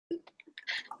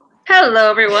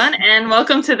Hello, everyone, and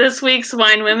welcome to this week's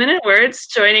Wine, Women, and Words.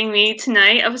 Joining me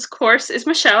tonight, of course, is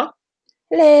Michelle.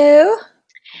 Hello.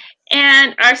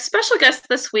 And our special guest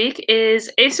this week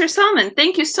is Ayser Salman.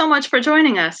 Thank you so much for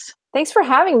joining us. Thanks for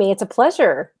having me. It's a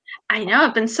pleasure. I know,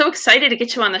 I've been so excited to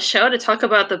get you on the show to talk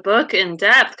about the book in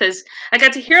depth because I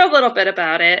got to hear a little bit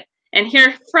about it and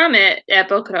hear from it at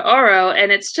Boca de Oro, and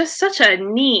it's just such a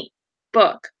neat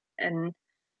book, and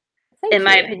Thank in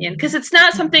my you. opinion, because it's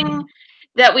not something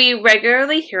that we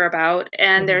regularly hear about,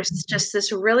 and there's just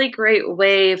this really great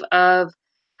wave of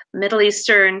Middle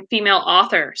Eastern female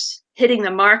authors hitting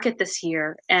the market this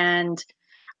year, and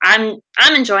I'm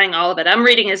enjoying all of it. I'm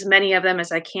reading as many of them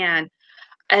as I can.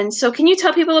 And so can you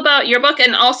tell people about your book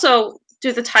and also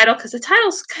do the title, because the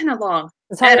title's kind of long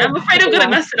and I'm afraid I'm going to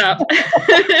mess it up.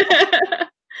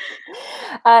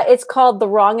 It's called The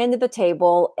Wrong End of the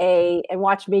Table, and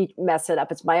watch me mess it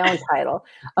up. It's my own title.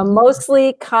 A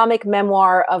mostly comic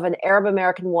memoir of an Arab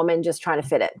American woman just trying to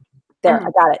fit in. There,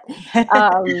 I got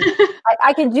it.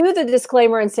 I can do the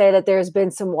disclaimer and say that there's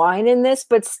been some wine in this,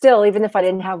 but still, even if I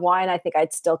didn't have wine, I think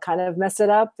I'd still kind of mess it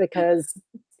up because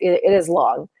it is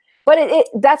long. But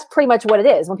that's pretty much what it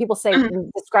is. When people say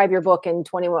describe your book in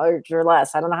 20 words or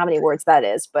less, I don't know how many words that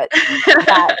is, but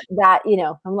that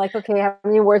I'm like, okay, how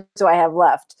many words do I have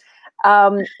left?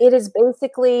 It is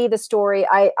basically the story.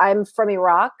 I'm from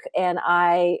Iraq, and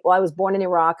I was born in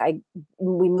Iraq.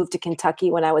 We moved to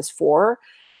Kentucky when I was 4,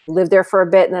 lived there for a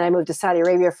bit, and then I moved to Saudi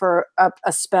Arabia for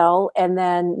a spell, and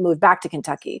then moved back to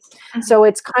Kentucky. So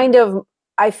it's kind of,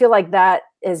 I feel like that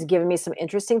has given me some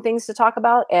interesting things to talk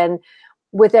about. And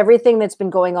with everything that's been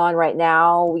going on right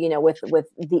now, with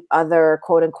the other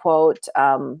quote unquote,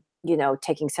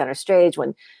 taking center stage,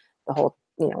 when the whole,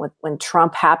 when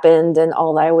Trump happened and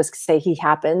all that, I always say he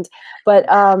happened, but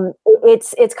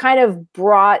it's kind of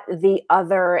brought the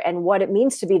other and what it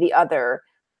means to be the other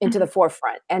into the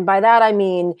forefront. And by that, I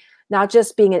mean, not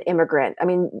just being an immigrant. I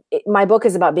mean, my book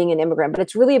is about being an immigrant, but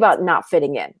it's really about not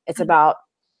fitting in. It's about,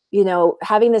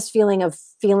 having this feeling of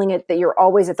feeling it that you're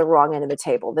always at the wrong end of the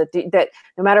table, that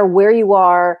no matter where you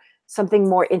are, something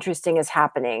more interesting is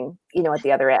happening, at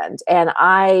the other end. And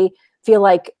I feel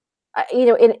like,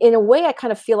 in a way, I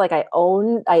kind of feel like I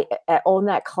own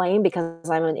that claim because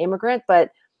I'm an immigrant.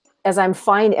 But as I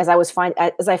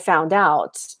found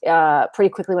out pretty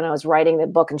quickly when I was writing the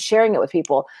book and sharing it with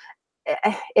people,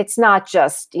 it's not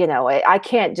just, I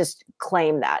can't just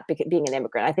claim that being an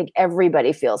immigrant. I think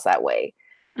everybody feels that way.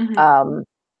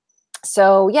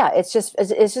 So yeah, it's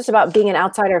just about being an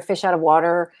outsider, fish out of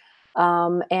water,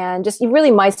 and just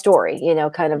really my story,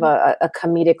 kind of a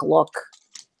comedic look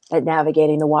at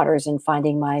navigating the waters and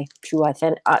finding my true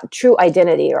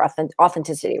identity, or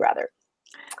authenticity rather.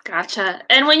 Gotcha.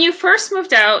 And when you first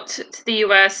moved out to the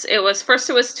US, it was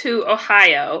to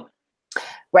Ohio.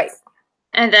 Right.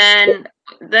 And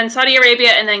then Saudi Arabia,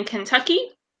 and then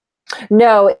Kentucky?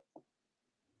 No.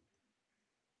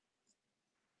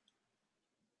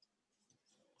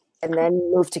 And then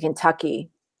moved to Kentucky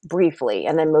briefly,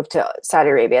 and then moved to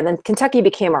Saudi Arabia. And then Kentucky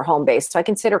became our home base. So I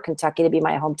consider Kentucky to be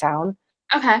my hometown.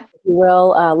 Okay. If you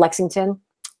will, Lexington.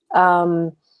 I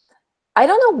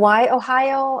don't know why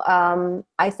Ohio.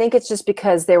 I think it's just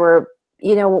because they were,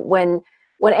 when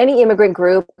any immigrant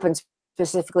group, and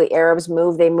specifically Arabs,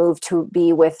 they move to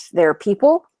be with their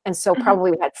people. And so probably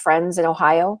we had friends in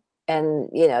Ohio, and,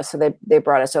 so they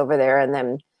brought us over there. And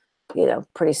then,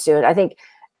 pretty soon, I think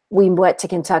we went to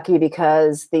Kentucky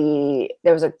because there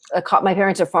was my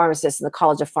parents are pharmacists, and the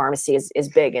College of Pharmacy is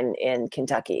big in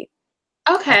Kentucky.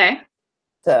 Okay.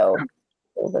 So a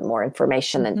little bit more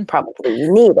information than probably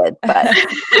you needed, but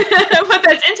but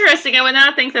that's interesting. I would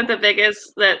not think that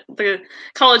the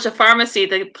College of Pharmacy,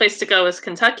 the place to go is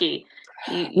Kentucky.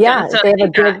 They have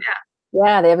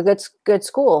a good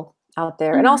school out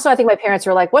there. And also, I think my parents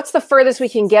were like, "What's the furthest we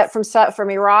can get from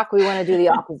Iraq? We want to do the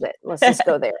opposite. Let's just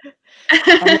go there."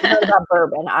 And they heard about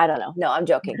bourbon. I don't know. No, I'm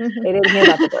joking. They didn't hear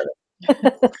about the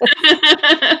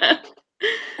bourbon.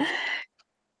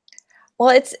 Well,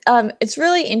 it's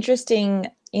really interesting,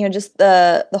 just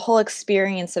the whole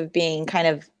experience of being kind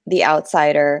of the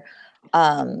outsider.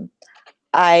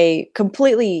 I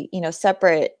completely,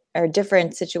 separate or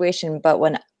different situation, but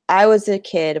when I was a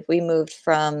kid, we moved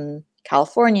from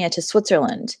California to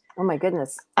Switzerland. Oh my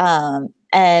goodness.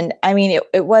 And I mean,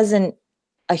 it wasn't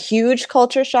a huge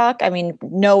culture shock. I mean,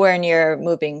 nowhere near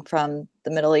moving from the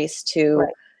Middle East to,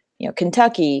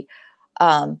 Kentucky.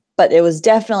 But it was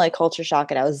definitely a culture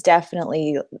shock, and I was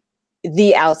definitely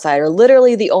the outsider,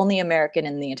 literally the only American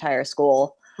in the entire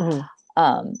school.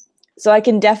 So I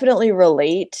can definitely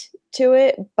relate to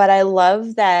it, but I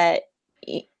love that,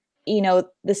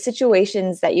 the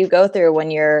situations that you go through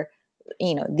when you're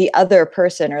the other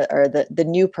person or the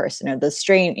new person or the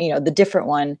strange, the different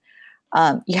one,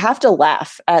 you have to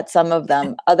laugh at some of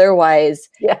them. Otherwise,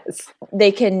 yes,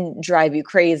 they can drive you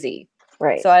crazy.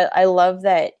 right. So I love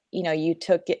that, you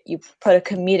put a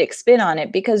comedic spin on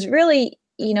it, because really,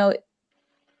 you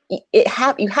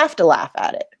have to laugh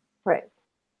at it. Right.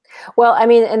 Well, I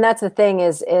mean, and that's the thing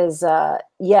is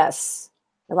yes,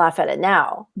 I laugh at it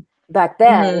now. Back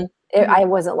then, I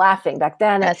wasn't laughing back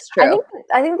then. That's true.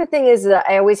 I think the thing is that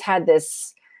I always had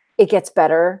this, it gets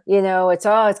better, it's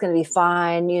going to be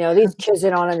fine. These kids, they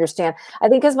don't understand. I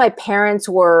think because my parents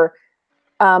were,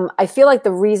 I feel like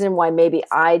the reason why maybe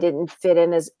I didn't fit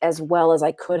in as well as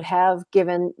I could have,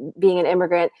 given being an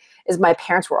immigrant, is my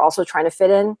parents were also trying to fit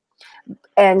in.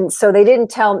 And so they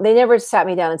never sat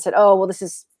me down and said, oh, well, this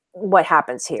is what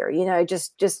happens here.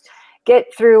 Just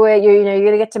get through it. You're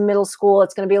going to get to middle school.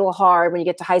 It's going to be a little hard. When you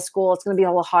get to high school, it's going to be a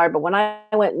little hard. But when I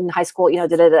went in high school,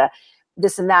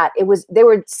 this and that, they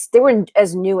were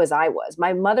as new as I was.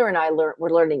 My mother and I were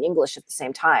learning English at the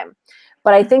same time.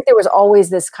 But I think there was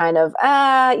always this kind of,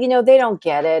 they don't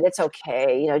get it. It's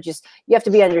okay. Just, you have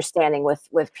to be understanding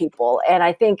with people. And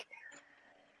I think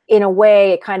in a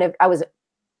way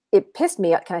it pissed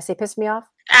me off. Can I say pissed me off?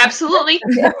 Absolutely.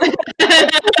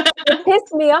 It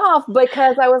pissed me off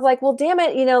because I was like, well, damn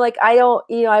it. I don't,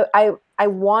 I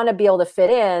want to be able to fit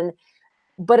in,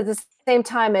 but at the same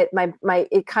time, it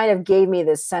kind of gave me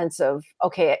this sense of,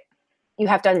 okay, you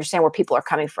have to understand where people are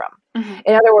coming from. Mm-hmm.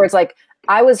 In other words, like,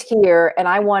 I was here and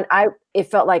it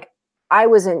felt like I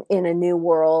was in a new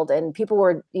world, and people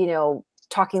were,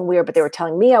 talking weird, but they were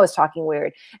telling me I was talking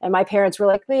weird. And my parents were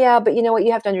like, well, yeah, but you know what,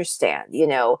 you have to understand,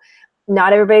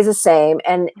 not everybody's the same.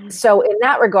 And so in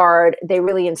that regard, they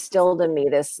really instilled in me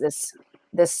this,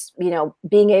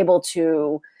 being able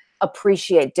to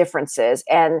appreciate differences.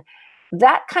 And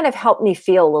that kind of helped me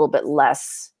feel a little bit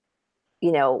less,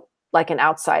 like an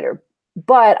outsider.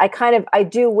 But I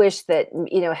do wish that,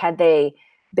 had they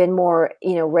been more,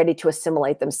 ready to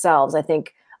assimilate themselves, I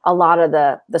think a lot of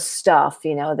the stuff,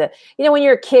 when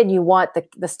you're a kid, you want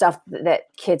the stuff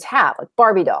that kids have, like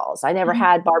Barbie dolls. I never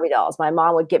had Barbie dolls. My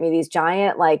mom would get me these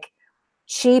giant, like,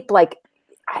 cheap, like,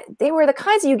 they were the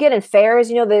kinds that you get in fairs,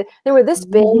 they were this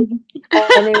big,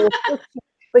 and they were so cheap.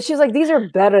 But she was like, these are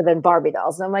better than Barbie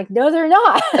dolls. And I'm like, no, they're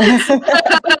not.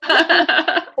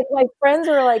 Like, my friends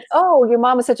were like, oh, your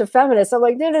mom is such a feminist. I'm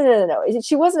like, no.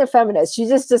 She wasn't a feminist. She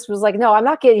just was like, no, I'm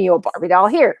not getting you a Barbie doll.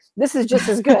 Here, this is just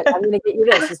as good. I'm going to get you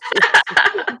this.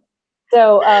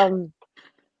 So,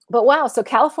 but wow. So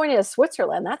California to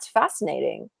Switzerland, that's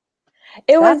fascinating.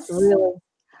 That's really,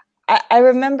 I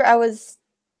remember I was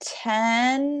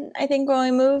 10, I think, when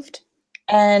we moved.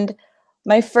 And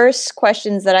my first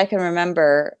questions that I can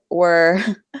remember were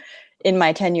in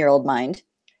my 10-year-old mind.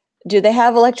 Do they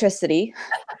have electricity?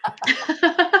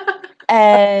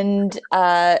 And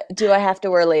do I have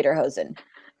to wear lederhosen?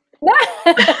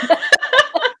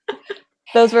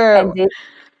 Those were...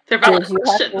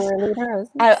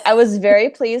 I was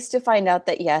very pleased to find out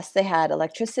that, yes, they had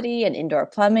electricity and indoor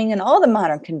plumbing and all the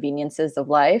modern conveniences of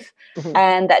life. Mm-hmm.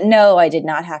 And that, no, I did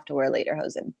not have to wear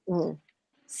lederhosen. Mm-hmm.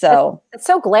 So it's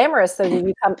so glamorous. So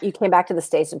you came back to the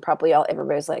States and probably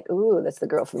everybody's like, ooh, that's the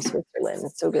girl from Switzerland.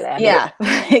 It's so good. Yeah,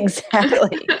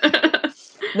 exactly.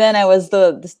 Then I was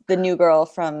the new girl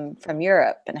from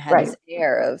Europe and had this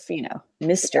air of,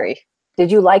 mystery.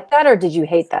 Did you like that, or did you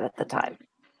hate that at the time?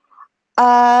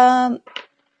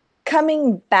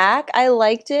 Coming back, I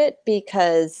liked it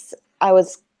because I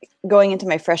was going into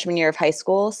my freshman year of high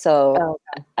school. So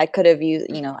I could have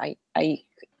used, I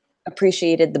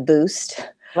appreciated the boost.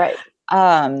 Right.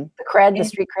 The cred, the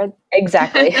street cred.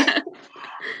 Exactly.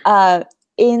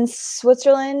 In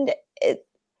Switzerland,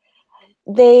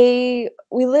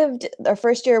 our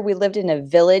first year, we lived in a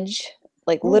village,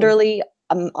 like literally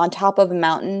on top of a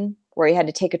mountain, where you had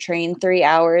to take a train 3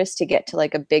 hours to get to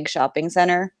like a big shopping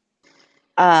center.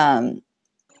 And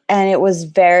it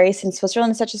was since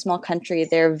Switzerland is such a small country,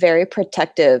 they're very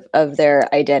protective of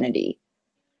their identity.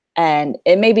 And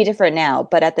it may be different now,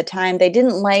 but at the time they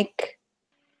didn't like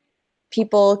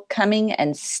people coming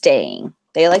and staying.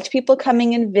 They liked people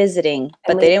coming and visiting,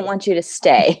 but they didn't want you to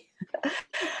stay.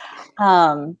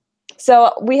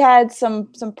 So we had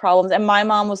some problems, and my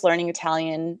mom was learning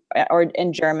Italian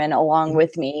and German along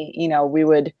with me. We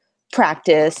would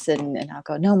practice, and I'll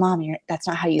go, no, Mom, that's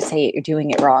not how you say it. You're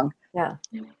doing it wrong. Yeah.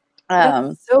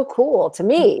 That's so cool to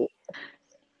me.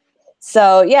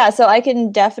 So I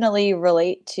can definitely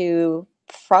relate to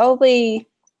probably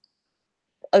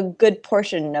a good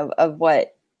portion of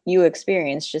what you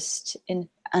experienced, just on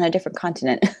a different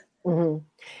continent. Mm-hmm.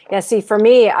 Yeah, see, for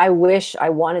me, I wish I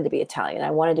wanted to be Italian.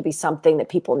 I wanted to be something that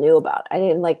people knew about. I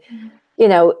didn't like,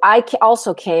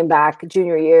 also came back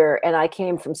junior year, and I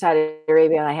came from Saudi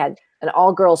Arabia, and I had an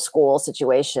all-girls school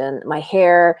situation. My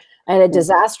hair, I had a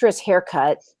disastrous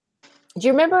haircut. Do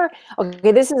you remember?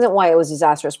 Okay, this isn't why it was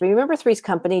disastrous, but you remember Three's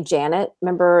Company, Janet?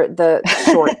 Remember the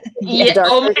short, Yeah. dark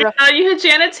Oh my girl? God, you had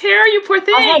Janet's hair, you poor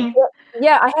thing.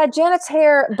 I had Janet's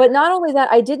hair, but not only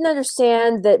that, I didn't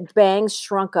understand that bangs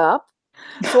shrunk up.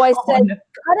 So I said,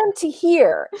 cut them to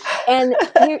here. And,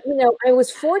 I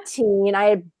was 14. I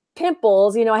had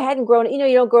pimples. I hadn't grown,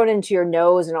 you don't grow it into your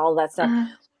nose and all that stuff.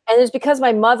 And it's because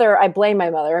my mother, I blame my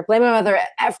mother. I blame my mother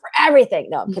for everything.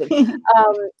 No, I'm kidding.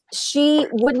 She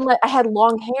wouldn't I had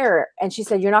long hair, and she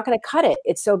said, you're not going to cut it.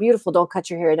 It's so beautiful. Don't cut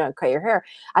your hair. Don't cut your hair.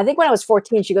 I think when I was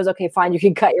 14, she goes, okay, fine, you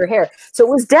can cut your hair. So it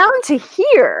was down to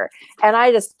here. And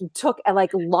I just took and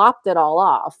lopped it all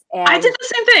off. And I did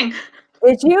the same thing.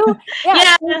 Did you?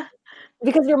 Yeah.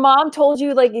 Because your mom told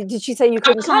you, did she say you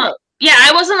couldn't cut it? Yeah,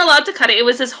 I wasn't allowed to cut it. It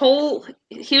was this whole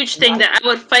huge thing that I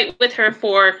would fight with her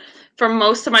for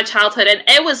most of my childhood, and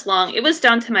it was long. It was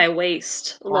down to my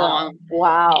waist long.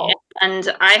 Wow.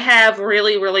 And I have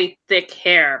really, really thick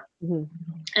hair.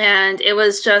 And it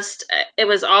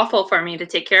was awful for me to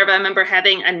take care of. I remember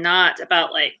having a knot about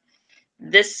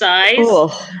this size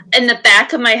in the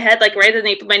back of my head, right at the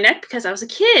nape of my neck, because I was a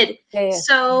kid.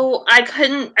 So I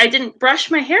didn't brush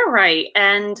my hair right.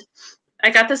 And I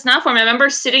got this knot form. I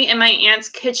remember sitting in my aunt's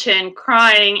kitchen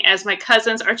crying as my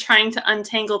cousins are trying to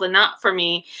untangle the knot for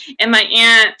me, and my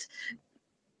aunt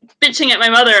bitching at my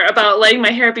mother about letting my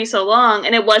hair be so long.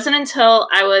 And it wasn't until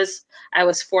I was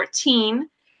 14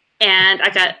 and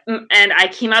I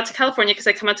came out to California, because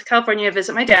I come out to California to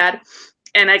visit my dad,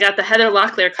 and I got the Heather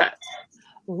Locklear cut.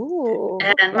 Ooh.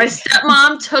 And my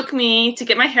stepmom took me to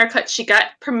get my hair cut. She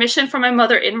got permission from my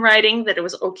mother in writing that it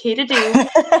was okay to do.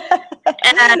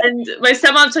 And my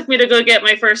stepmom took me to go get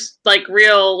my first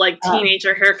real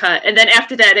teenager haircut. And then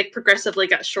after that, it progressively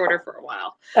got shorter for a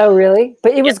while. Oh, really?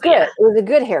 But it was good. Yeah. It was a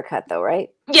good haircut though, right?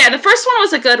 Yeah, the first one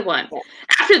was a good one. Yeah.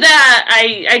 After that,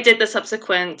 I did the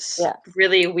subsequent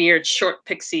really weird short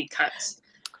pixie cuts.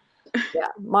 Yeah,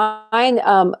 mine.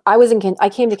 I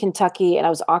came to Kentucky, and I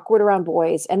was awkward around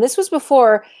boys, and this was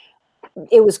before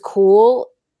it was cool.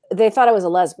 They thought I was a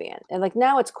lesbian, and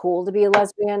now it's cool to be a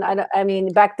lesbian. I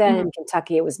mean, back then in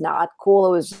Kentucky, it was not cool.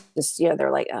 It was just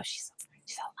they're like, oh, she's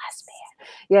a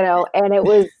lesbian, and it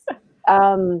was,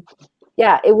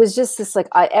 it was just this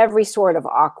every sort of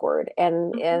awkward,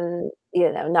 and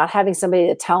not having somebody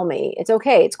to tell me it's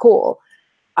okay, it's cool.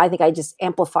 I think I just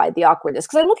amplified the awkwardness,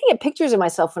 because I'm looking at pictures of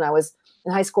myself when I was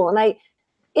in high school, and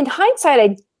in hindsight,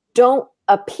 I don't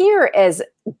appear as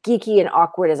geeky and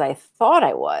awkward as I thought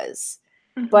I was.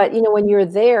 But when you're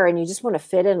there and you just want to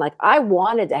fit in, I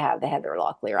wanted to have the Heather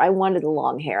Locklear. I wanted the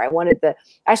long hair. I wanted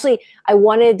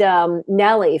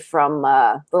Nellie from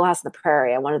Little House on the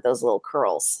Prairie. I wanted those little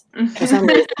curls. For some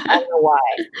reason, I don't know why.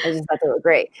 I just thought they were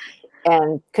great,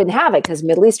 and couldn't have it because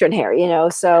Middle Eastern hair,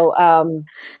 So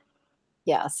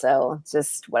so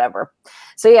just whatever.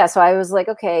 So so I was like,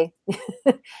 okay,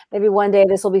 maybe one day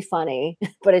this will be funny,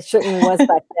 but it shouldn't have was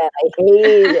back then. I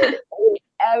hated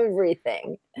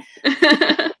everything.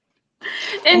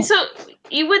 And so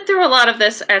you went through a lot of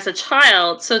this as a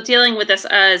child. So dealing with this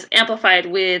as amplified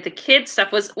with the kids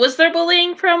stuff, was there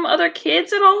bullying from other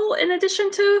kids at all, in addition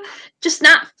to just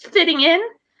not fitting in?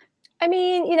 I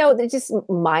mean, just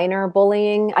minor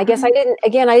bullying. I guess I didn't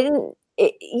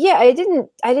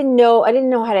know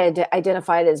how to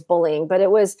identify it as bullying, but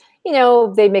it was,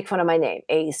 they'd make fun of my name,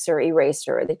 Ace or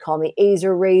Eraser. They'd call me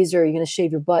Ayser Razor. You're going to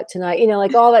shave your butt tonight.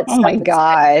 All that stuff. Oh my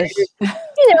gosh.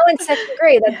 In second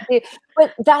grade.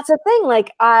 But that's the thing.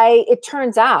 It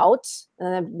turns out,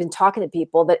 and I've been talking to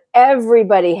people, that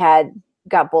everybody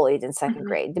got bullied in second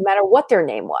grade, no matter what their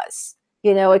name was.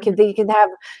 They could have,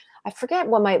 I forget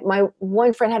what my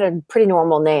one friend had a pretty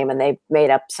normal name, and they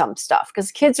made up some stuff,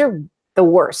 because kids are the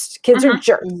worst. Kids are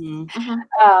jerks.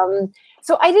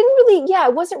 So I didn't really,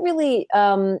 it wasn't really,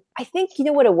 I think,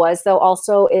 what it was though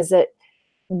also is that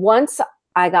once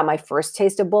I got my first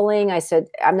taste of bullying, I said,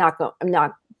 I'm not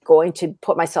going to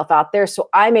put myself out there. So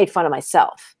I made fun of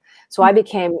myself. So I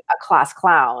became a class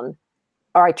clown,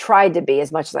 or I tried to be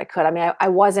as much as I could. I mean,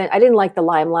 I didn't like the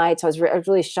limelight. So I was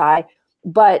really shy,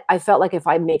 but I felt like if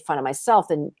I made fun of myself,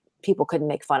 then people couldn't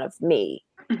make fun of me.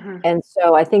 And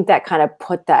so I think that kind of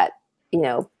put that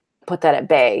at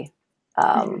bay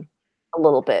a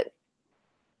little bit.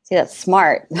 See, that's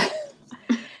smart.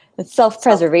 It's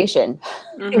self-preservation.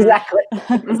 Exactly.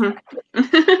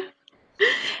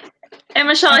 And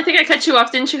Michelle, I think I cut you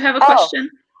off. Didn't you have a question?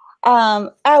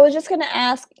 I was just going to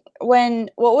ask,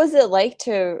 what was it like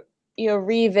to,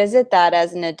 revisit that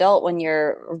as an adult when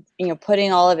you're,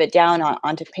 putting all of it down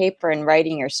onto paper and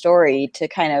writing your story, to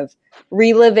kind of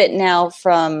relive it now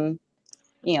from,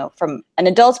 from an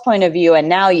adult's point of view, and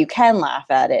now you can laugh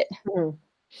at it? Mm-hmm.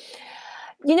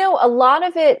 A lot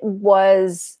of it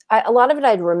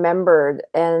I'd remembered.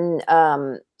 And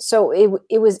so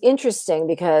it was interesting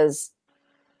because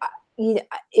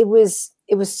it was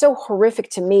so horrific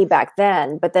to me back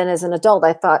then. But then as an adult,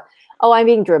 I thought, oh, I'm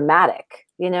being dramatic.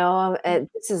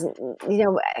 This is,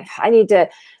 I need to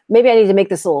make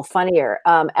this a little funnier.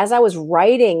 As I was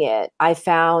writing it, I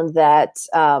found that,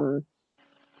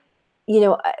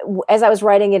 as I was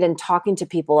writing it and talking to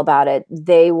people about it,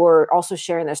 they were also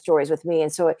sharing their stories with me.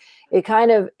 And so it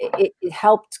kind of, it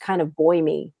helped kind of buoy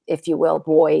me, if you will,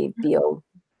 B-U-O.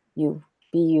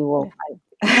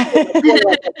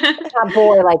 Not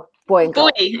boy, like boy and girl.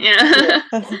 Boy, yeah.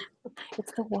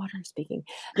 It's the water speaking.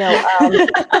 No.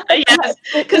 Yes,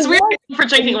 because we're known for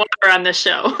drinking water on this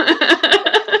show.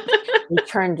 We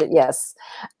turned it, yes.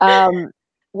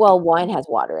 Well, wine has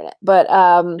water in it, but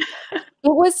it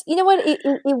was,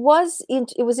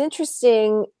 it was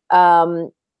interesting.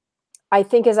 I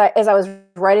think as I was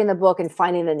writing the book and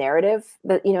finding the narrative,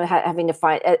 that having to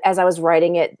find, as I was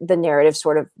writing it, the narrative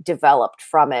sort of developed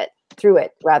through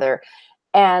it rather.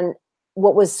 And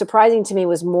what was surprising to me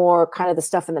was more kind of the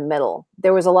stuff in the middle.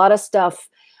 There was a lot of stuff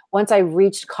once I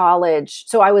reached college.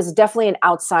 So I was definitely an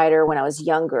outsider when I was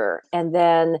younger. And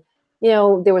then,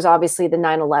 there was obviously the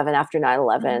 9/11. After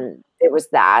 9/11, it was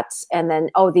that. And then,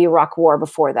 the Iraq War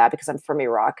before that, because I'm from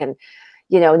Iraq. And,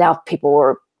 now people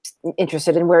were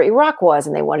interested in where Iraq was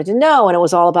and they wanted to know. And it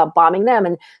was all about bombing them.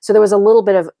 And so there was a little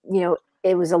bit of,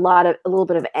 it was a little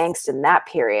bit of angst in that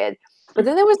period. But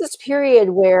then there was this period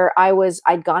where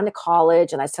I'd gone to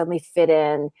college and I suddenly fit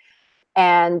in,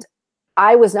 and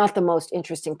I was not the most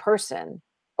interesting person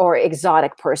or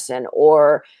exotic person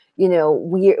or,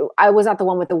 weird. I was not the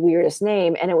one with the weirdest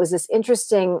name. And it was this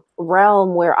interesting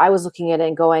realm where I was looking at it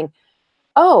and going,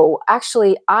 oh,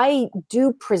 actually, I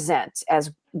do present as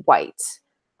white.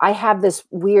 I have this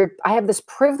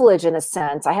privilege in a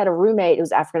sense. I had a roommate who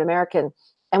was African-American,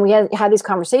 and we had these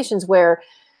conversations where,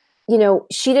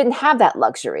 she didn't have that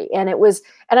luxury. And it was,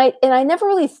 and I never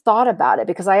really thought about it,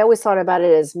 because I always thought about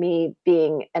it as me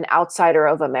being an outsider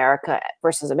of America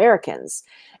versus Americans.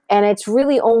 And it's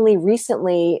really only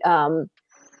recently, in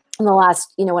the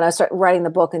last, when I started writing the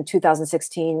book in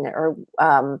 2016, or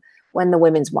when the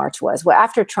Women's March was, well,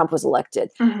 after Trump was elected,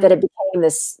 that it became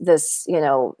this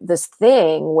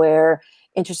thing where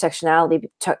intersectionality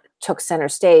took center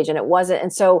stage, and it wasn't.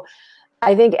 And so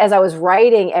I think as I was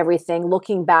writing everything,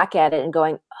 looking back at it and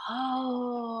going,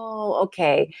 oh,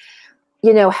 okay,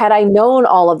 had I known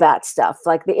all of that stuff,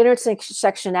 like the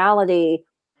intersectionality,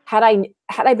 had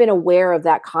I been aware of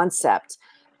that concept,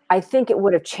 I think it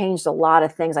would have changed a lot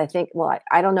of things. I think, well,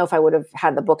 I don't know if I would have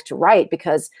had the book to write,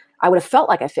 because I would have felt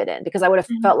like I fit in, because I would have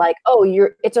felt like, oh,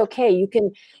 it's okay.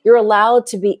 You're allowed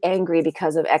to be angry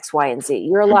because of X, Y, and Z.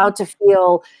 You're allowed to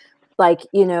feel like,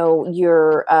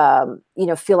 you're,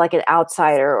 feel like an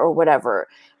outsider or whatever.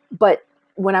 But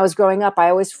when I was growing up, I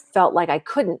always felt like I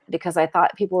couldn't, because I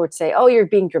thought people would say, oh, you're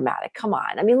being dramatic. Come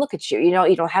on. I mean, look at you, you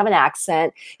don't have an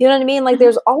accent. You know what I mean? Like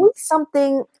there's always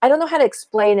something, I don't know how to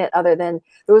explain it other than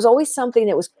there was always something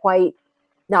that was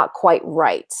not quite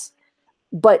right.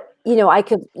 But, I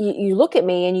could, you look at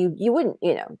me and you wouldn't,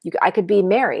 I could be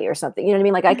Mary or something, you know what I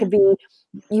mean? Like I could be,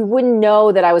 you wouldn't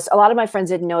know that a lot of my friends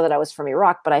didn't know that I was from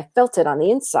Iraq, but I felt it on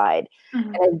the inside.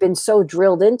 And it had been so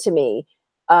drilled into me,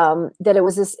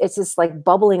 that it's this like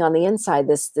bubbling on the inside,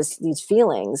 these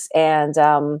feelings. And,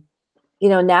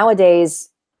 nowadays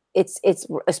it's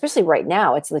especially right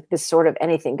now, it's like this sort of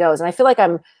anything goes. And I feel like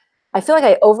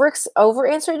I over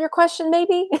answered your question,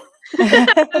 maybe. No,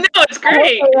 it's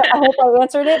great. I hope I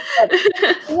answered it. But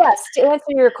yes, to answer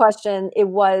your question,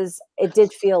 it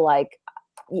did feel like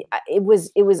it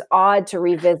was odd to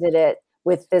revisit it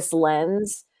with this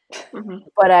lens.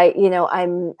 But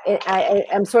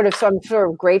I'm sort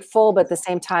of grateful, but at the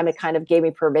same time, it kind of gave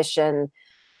me permission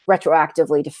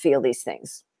retroactively to feel these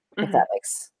things. If that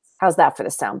how's that for the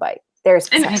soundbite? There's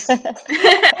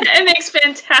it makes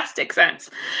fantastic sense.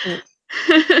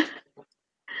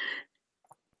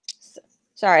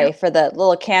 Sorry for the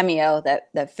little cameo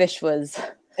that Fish was.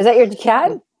 Is that your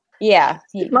cat? Yeah.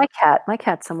 My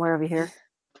cat's somewhere over here.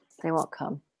 They won't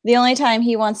come. The only time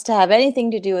he wants to have anything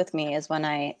to do with me is when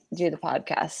I do the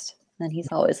podcast. And he's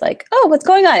always like, oh, what's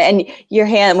going on? And your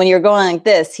hand, when you're going like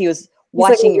this, he was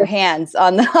watching your hands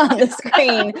on the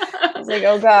screen. I was like,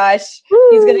 oh gosh,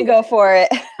 he's gonna go for it.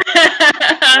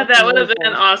 That would have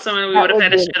been awesome, and we would have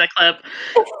had to share the clip.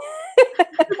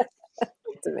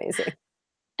 It's amazing.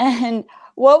 And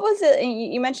what was it?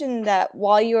 You mentioned that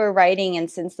while you were writing, and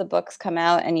since the book's come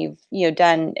out, and you've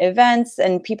done events,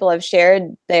 and people have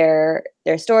shared their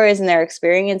stories and their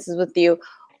experiences with you.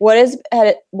 What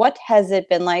has it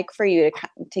been like for you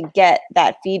to get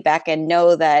that feedback and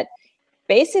know that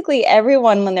basically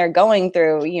everyone, when they're going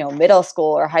through middle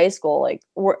school or high school, like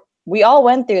we all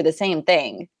went through the same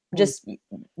thing, just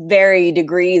varying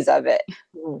degrees of it.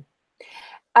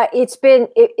 It's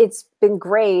been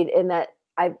great in that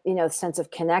sense of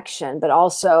connection, but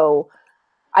also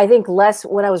I think less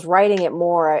when I was writing it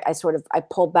more, I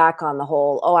pulled back on the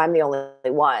whole, oh, I'm the only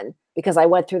one, because I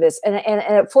went through this, and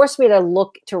it forced me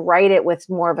to write it with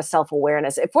more of a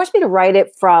self-awareness. It forced me to write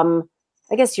it from,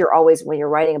 I guess you're always, when you're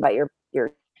writing about your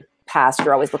past,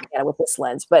 you're always looking at it with this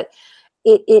lens, but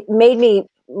it made me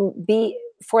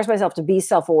force myself to be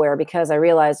self-aware, because I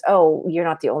realized, oh, you're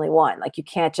not the only one. Like, you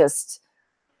can't just,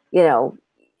 you're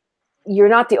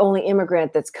not the only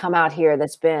immigrant that's come out here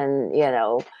that's been,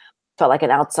 felt like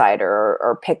an outsider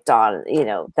or picked on,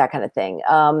 that kind of thing.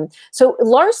 So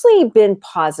largely been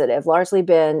positive, I'm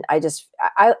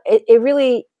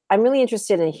really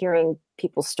interested in hearing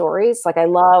people's stories. Like, I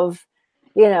love,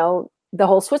 the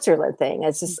whole Switzerland thing.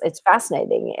 It's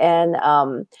fascinating. And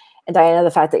Diana, the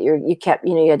fact that you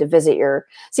had to visit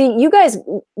you guys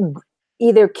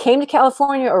either came to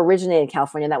California or originated in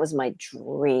California. And that was my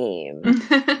dream.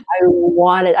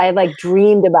 I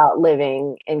dreamed about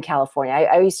living in California.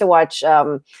 I used to watch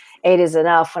Eight Is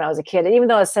Enough when I was a kid. And even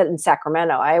though I was set in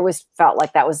Sacramento, I always felt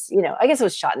like that was, I guess it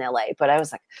was shot in LA, but I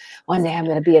was like, one day I'm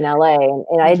going to be in LA.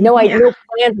 And I had no idea, no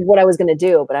plans of what I was going to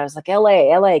do, but I was like,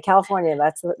 LA, California,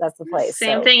 that's the place.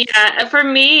 Same thing. Yeah. For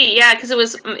me, yeah, because it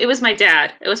was my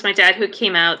dad. It was my dad who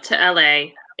came out to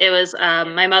LA. It was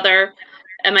my mother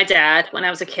and my dad when I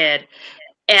was a kid.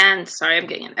 And sorry, I'm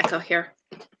getting an echo here.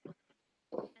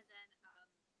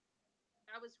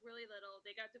 Was really little.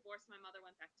 They got divorced. My mother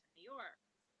went back to New York.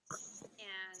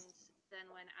 And then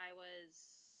when I was,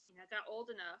 got old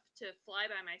enough to fly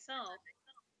by myself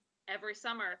every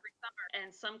summer and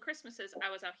some Christmases,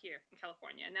 I was out here in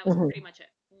California. And that was pretty much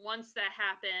it. Once that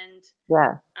happened,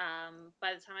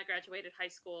 by the time I graduated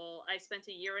high school, I spent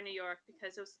a year in New York,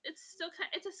 because it's still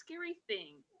it's a scary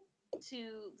thing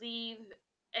to leave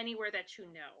anywhere that you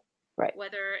know. Right.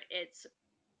 Whether it's,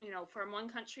 from one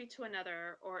country to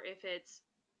another, or if it's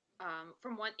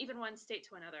from one state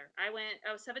to another. I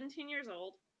was 17 years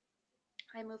old.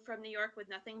 I moved from New York with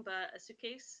nothing but a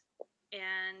suitcase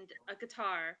and a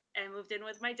guitar, and moved in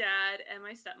with my dad and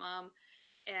my stepmom.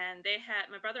 And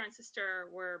my brother and sister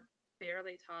were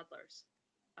barely toddlers,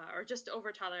 or just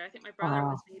over toddler. I think my brother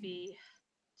was maybe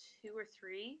 2 or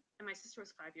 3, and my sister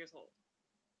was 5 years old.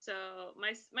 So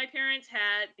my parents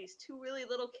had these 2 really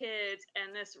little kids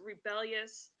and this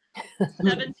rebellious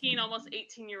 17, almost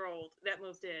 18-year-old that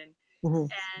moved in.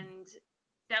 And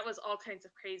that was all kinds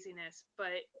of craziness,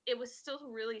 but it was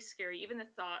still really scary, even the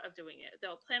thought of doing it. The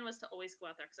plan was to always go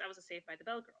out there, because I was a Saved by the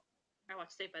Bell girl. I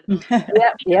watched Saved by the Bell.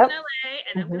 Yep. In LA,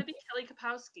 and I'm going to be Kelly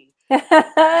Kapowski.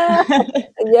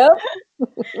 Yep.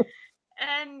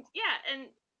 And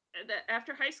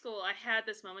after high school, I had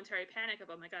this momentary panic of,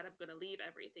 oh my God, I'm going to leave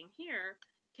everything here.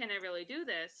 Can I really do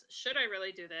this? Should I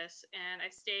really do this? And I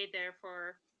stayed there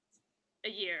for a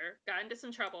year, got into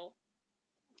some trouble,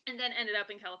 and then ended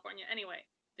up in California anyway,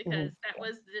 because that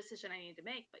was the decision I needed to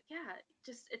make. But yeah,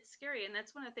 it's scary. And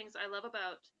that's one of the things I love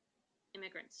about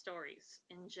immigrant stories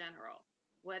in general,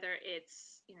 whether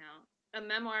it's, a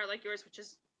memoir like yours, which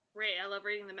is great. I love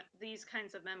reading these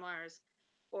kinds of memoirs,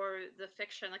 or the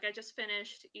fiction. Like, I just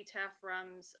finished Etaf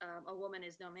Rum's A Woman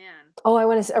Is No Man. Oh, I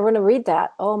want to read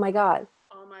that. Oh my God.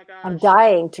 Oh my gosh. I'm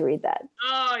dying to read that.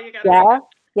 Oh, you got to.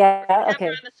 Yeah. We're Okay.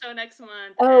 on the show next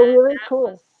month. Oh, really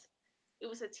cool. It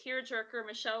was a tearjerker.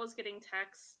 Michelle was getting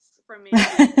texts from me.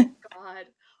 God,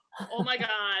 oh my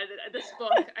God, this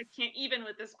book! I can't even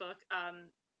with this book,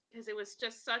 because it was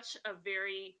just such a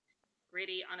very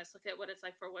gritty, honest look at what it's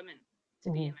like for women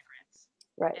to be immigrants,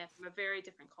 right? And from a very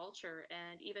different culture,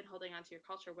 and even holding on to your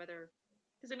culture,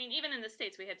 because even in the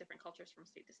States, we had different cultures from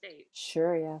state to state.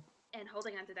 Sure, yeah. And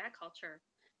holding on to that culture.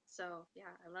 So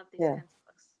yeah, I love these kinds of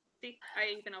books. See,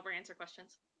 I even over-answer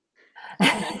questions.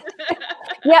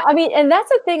 Yeah, and that's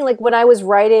the thing. Like, when I was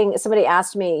writing, somebody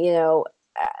asked me,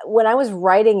 when I was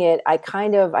writing it, I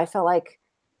felt like,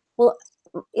 well,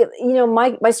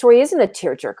 my story isn't a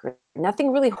tearjerker.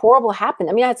 Nothing really horrible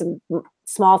happened. I had some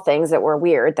small things that were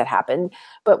weird that happened,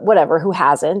 but whatever. Who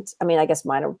hasn't? I guess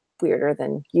mine are weirder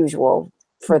than usual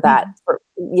for that, for,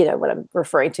 you know, what I'm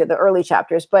referring to, the early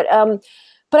chapters. But I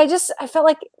felt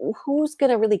like, who's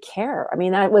going to really care? I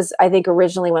mean, I think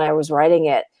originally when I was writing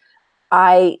it,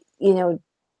 I, you know,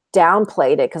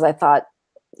 downplayed it because I thought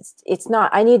it's not,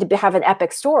 I need to have an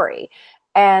epic story.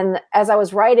 And as I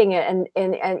was writing it, and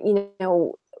you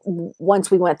know,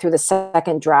 once we went through the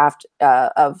second draft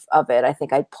of it, I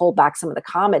think I pulled back some of the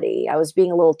comedy. I was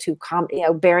being a little too you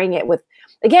know, bearing it with,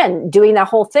 again, doing that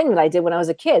whole thing that I did when I was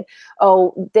a kid.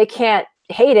 Oh, they can't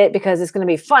hate it because it's going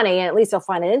to be funny, and at least they'll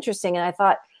find it interesting. And I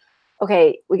thought,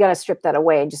 okay, we got to strip that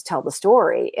away and just tell the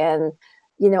story. And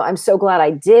you know, I'm so glad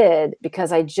I did,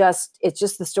 because it's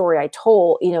just the story I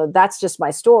told. You know, that's just my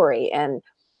story, and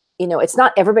you know, it's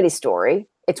not everybody's story.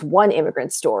 It's one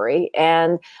immigrant story.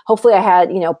 And hopefully I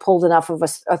had, you know, pulled enough of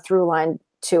a through line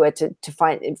to it to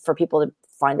find, for people to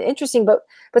find it interesting. But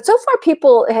so far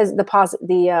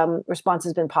the response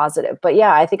has been positive. But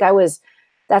yeah, I think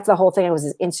that's the whole thing. I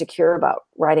was insecure about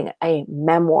writing a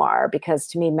memoir, because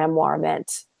to me, memoir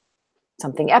meant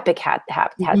something epic had to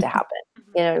happen.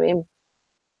 You know what I mean?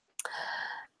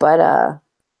 But,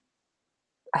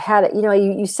 I had it, you know,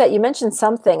 you mentioned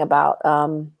something about,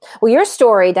 well, your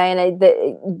story, Diana,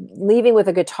 leaving with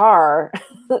a guitar,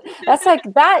 that's like,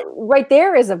 that right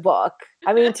there is a book.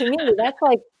 I mean, to me,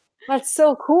 that's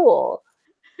so cool.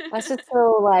 That's just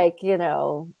so, like, you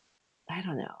know, I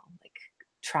don't know, like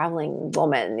traveling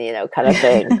woman, you know, kind of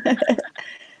thing.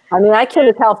 I mean, I came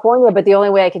to California, but the only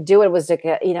way I could do it was to,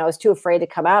 you know, I was too afraid to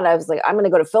come out. I was like, I'm going to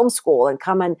go to film school and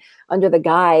come in under the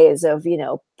guise of, you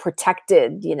know,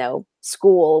 protected, you know,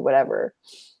 school, whatever.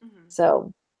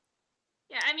 So.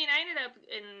 Yeah, I mean, I ended up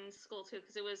in school too,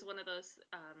 because it was one of those,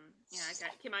 you know,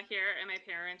 came out here and my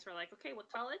parents were like, okay, what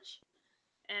college?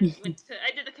 And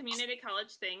I did the community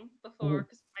college thing before,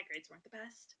 because my grades weren't the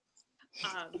best.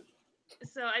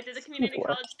 So I did the community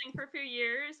college thing for a few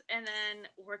years, and then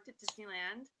worked at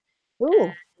Disneyland. Ooh.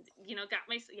 And, you know,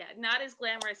 not as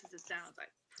glamorous as it sounds.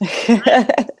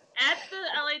 At the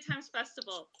LA Times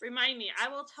Festival, remind me, I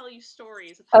will tell you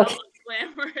stories of how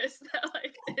glamorous that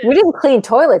life is. You didn't clean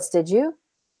toilets, did you?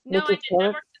 No, I didn't. I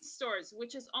worked in stores,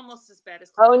 which is almost as bad as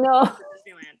cleaning at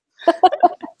Disneyland.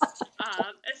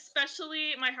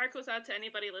 Especially, my heart goes out to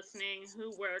anybody listening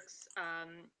who works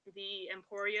the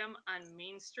Emporium on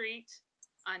Main Street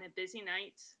on a busy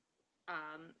night,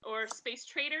 or Space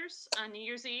Traders on New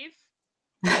Year's Eve.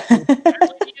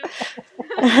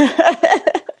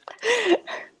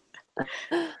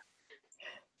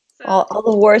 So, all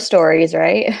the war stories,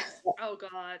 right? Oh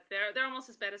God, they're almost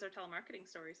as bad as our telemarketing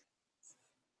stories.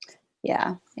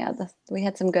 Yeah, we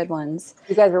had some good ones.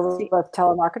 You guys were both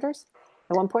telemarketers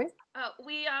at one point?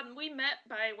 We met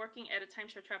by working at a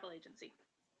timeshare travel agency.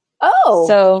 Oh,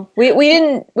 so we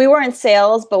weren't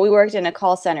sales, but we worked in a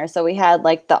call center. So we had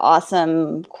like the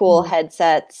awesome, cool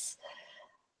headsets,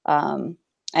 and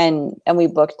we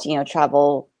booked, you know,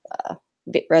 travel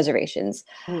reservations.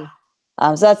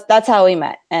 So that's how we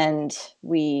met, and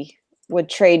we would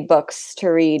trade books to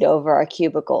read over our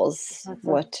cubicles,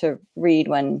 what to read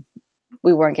when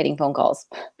we weren't getting phone calls.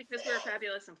 Because we were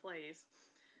fabulous employees.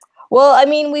 Well, I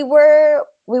mean, we were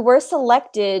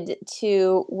selected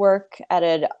to work at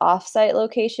an offsite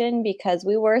location because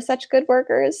we were such good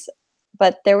workers,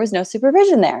 but there was no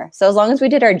supervision there. So as long as we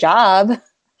did our job.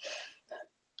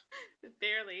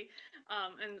 Barely,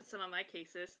 in some of my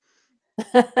cases.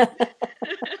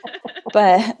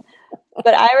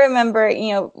 But I remember,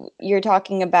 you know, you're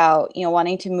talking about, you know,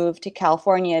 wanting to move to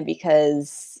California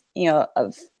because, you know,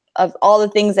 of all the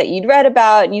things that you'd read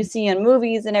about and you see in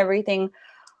movies and everything.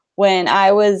 When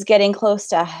I was getting close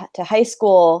to high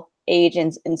school age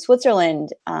in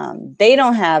Switzerland, they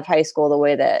don't have high school the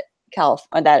way that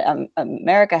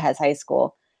America has high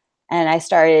school. And I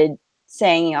started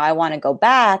saying, you know, I want to go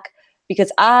back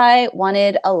because I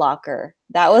wanted a locker.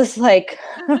 That was like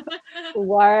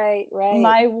right.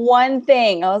 my one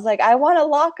thing. I was like, I want a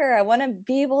locker. I want to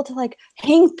be able to like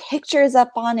hang pictures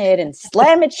up on it and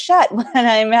slam it shut when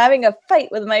I'm having a fight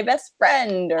with my best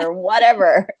friend or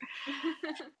whatever.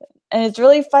 And it's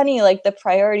really funny, like the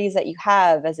priorities that you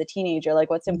have as a teenager, like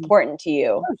what's important to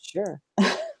you. Oh, sure.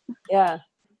 Yeah.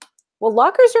 Well,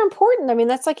 lockers are important. I mean,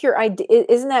 that's like your idea.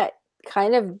 Isn't that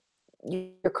kind of,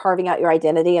 you're carving out your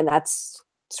identity, and that's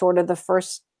sort of the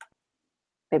first,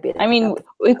 maybe. I mean,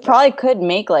 we probably could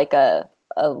make like a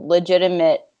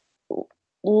legitimate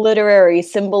literary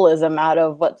symbolism out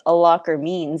of what a locker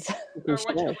means. Or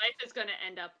what your life is going to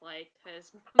end up like,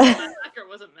 because my locker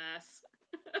was a mess.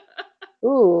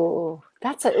 Ooh,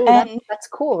 that's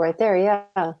cool right there.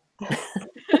 Yeah.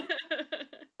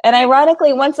 And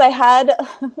ironically, once I had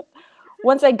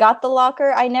once I got the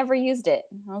locker, I never used it.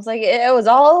 I was like, it was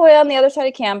all the way on the other side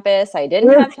of campus. I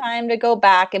didn't have time to go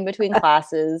back in between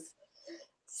classes.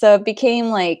 So it became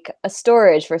like a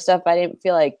storage for stuff I didn't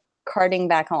feel like carting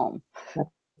back home. That's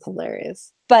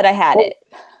hilarious. But I had it.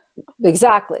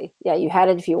 Exactly. Yeah, you had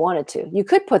it if you wanted to. You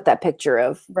could put that picture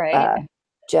of Right.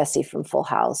 Jesse from Full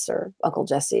House or Uncle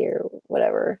Jesse or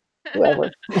whatever,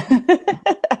 whoever.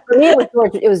 For me,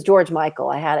 it was George Michael.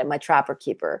 I had it, my Trapper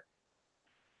Keeper.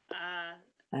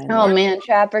 Oh man,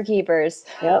 Trapper Keepers.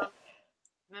 Yep.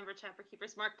 Remember Trapper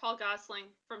Keepers? Mark Paul Gosling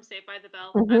from Saved by the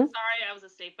Bell. Mm-hmm. I'm sorry, I was a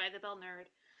Saved by the Bell nerd.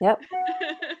 Yep.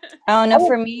 Oh no,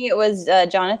 for me it was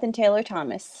Jonathan Taylor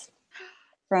Thomas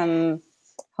from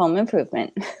Home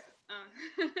Improvement.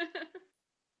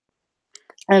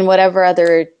 And whatever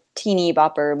other teeny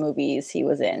bopper movies he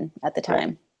was in at the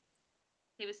time.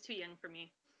 He was too young for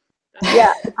me.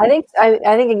 Yeah, I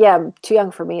think yeah, too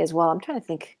young for me as well. I'm trying to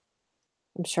think.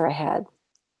 I'm sure I had.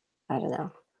 I don't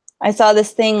know. I saw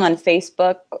this thing on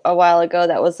Facebook a while ago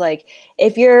that was like,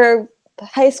 if your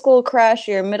high school crush,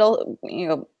 your middle,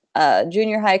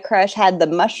 junior high crush had the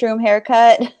mushroom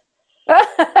haircut,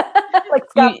 like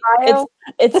Scott Bio.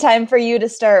 It's time for you to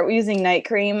start using night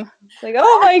cream. It's like,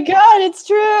 oh my God, it's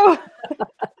true.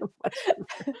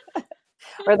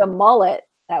 Or the mullet.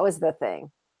 That was the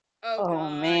thing. Oh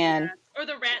God, man. Yes. Or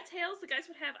the rat tails the guys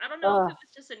would have. I don't know if it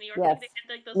was just a New York thing. They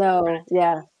had like those No,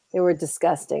 yeah. They were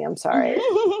disgusting. I'm sorry.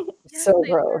 Yes, so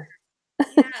gross.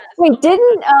 Yes. Wait,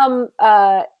 didn't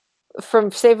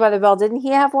from Saved by the Bell, didn't he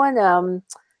have one?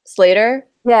 Slater?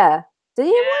 Yeah. Did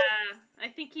he have one? I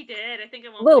think he did. I think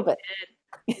a little bit.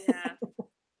 He did. Yeah.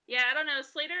 Yeah, I don't know.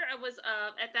 Slater was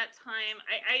at that time,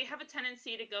 I have a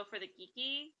tendency to go for the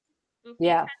geeky, goofy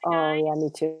Yeah. kind of Oh yeah, me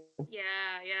too.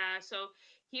 Yeah. So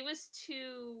he was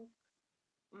too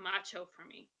macho for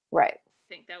me. Right. I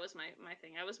think that was my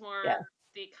thing. I was more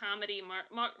the comedy. Mark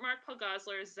Paul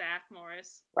Gosselaar, Zach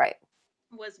Morris. Right.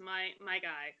 Was my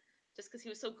guy, just because he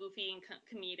was so goofy and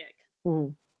comedic.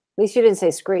 Mm-hmm. At least you didn't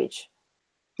say Screech.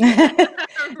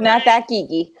 Not that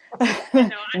geeky. No,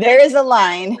 there is a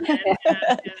line. Yes,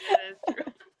 that is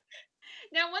true.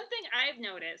 Now, one thing I've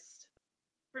noticed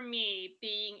for me,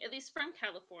 being at least from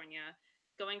California,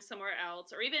 going somewhere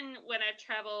else, or even when I've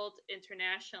traveled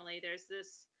internationally, there's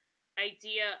this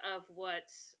idea of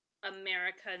what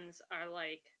Americans are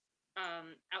like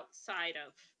outside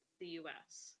of the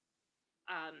U.S.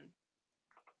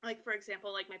 Like, for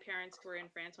example, like my parents were in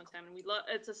France one time, and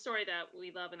it's a story that we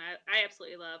love, and I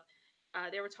absolutely love.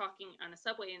 They were talking on a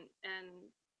subway, and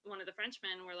one of the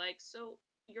Frenchmen were like, "So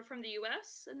you're from the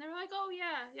U.S.?" And they're like, "Oh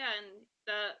yeah." And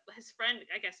his friend,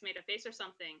 I guess, made a face or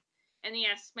something, and he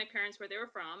asked my parents where they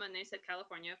were from, and they said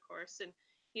California, of course. And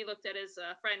he looked at his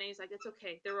friend, and he's like, "It's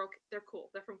okay. They're cool.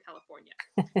 They're from California."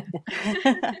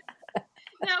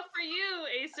 Now, for you,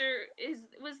 Ayser,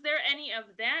 was there any of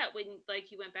that when,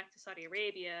 like, you went back to Saudi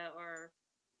Arabia, or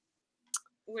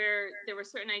where there were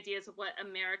certain ideas of what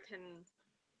American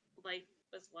life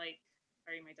was like?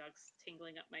 Sorry, my dog's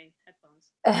tingling up my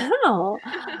headphones. Oh,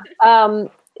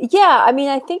 yeah. I mean,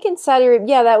 I think in Saudi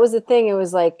Arabia, that was the thing. It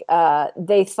was like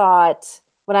they thought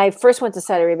when I first went to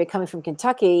Saudi Arabia, coming from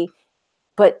Kentucky.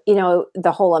 But,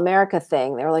 the whole America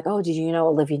thing, they were like, "Oh, did you know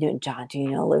Olivia Newton-John? Do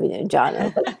you know Olivia Newton-John?" I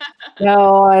was like,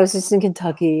 "No, I was just in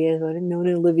Kentucky. I didn't know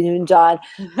Olivia Newton-John."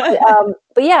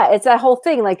 But yeah, it's that whole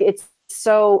thing. Like, it's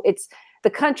the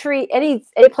country, any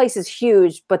place is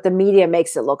huge, but the media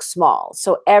makes it look small.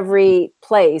 So every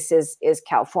place is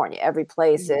California. Every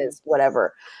place is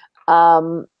whatever.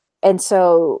 And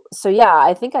so yeah,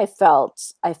 I think I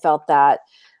felt that.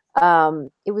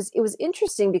 It was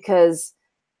interesting because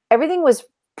everything was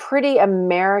pretty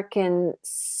American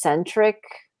centric,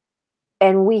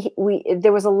 and we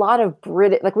there was a lot of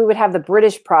like we would have the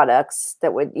British products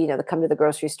that would that come to the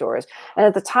grocery stores, and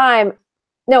at the time,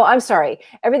 no, I'm sorry,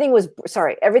 everything was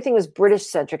British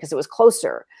centric because it was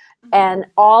closer, and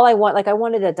I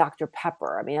wanted a Dr.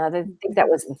 Pepper. I mean, I think that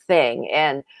was the thing,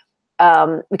 and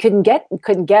we couldn't get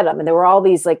them, and there were all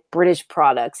these like British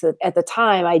products that at the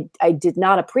time I did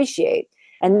not appreciate.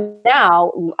 And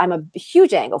now I'm a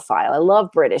huge Anglophile. I love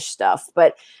British stuff,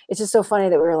 but it's just so funny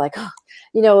that we were like,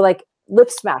 like lip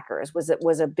smackers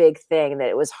was a big thing that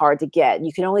it was hard to get.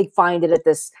 You can only find it at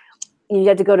this. You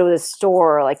had to go to this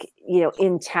store, like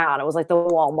in town. It was like the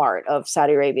Walmart of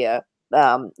Saudi Arabia.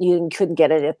 You couldn't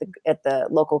get it at the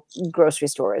local grocery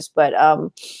stores, but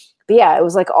yeah, it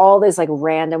was like all these like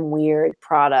random weird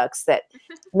products that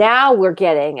now we're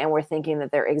getting and we're thinking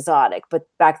that they're exotic. But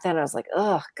back then I was like,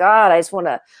 oh God, I just want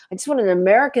an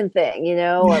American thing,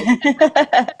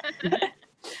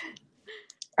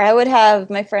 I would have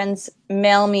my friends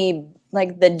mail me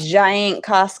like the giant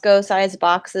Costco sized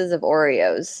boxes of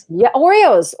Oreos. Yeah,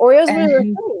 Oreos were the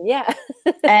And, thing. Yeah.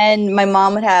 and my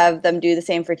mom would have them do the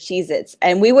same for Cheez-Its.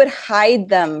 And we would hide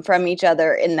them from each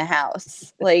other in the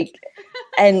house, like,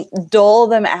 and dole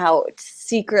them out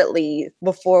secretly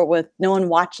before with no one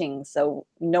watching, so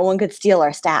no one could steal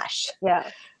our stash. Yeah.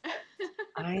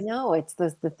 I know. It's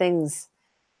the things.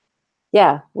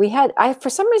 Yeah, we had. For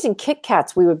some reason, Kit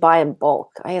Kats we would buy in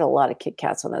bulk. I had a lot of Kit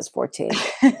Kats when I was 14.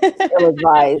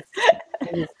 Ill-advised. I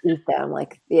just eat them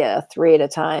like 3 at a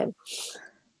time.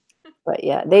 But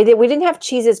yeah, they did. We didn't have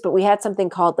Cheez-Its, but we had something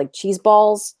called like cheese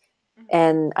balls,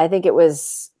 and I think it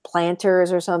was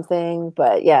Planters or something.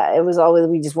 But yeah, it was always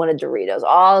we just wanted Doritos.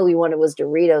 All we wanted was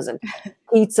Doritos and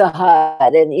Pizza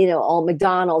Hut, and all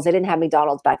McDonald's. They didn't have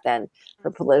McDonald's back then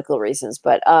for political reasons,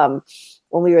 but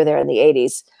when we were there in the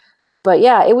 80s. But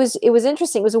yeah, it was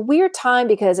interesting. It was a weird time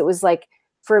because it was like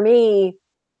for me,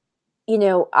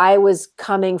 I was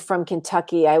coming from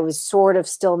Kentucky. I was sort of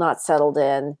still not settled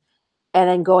in. And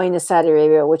then going to Saudi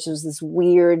Arabia, which was this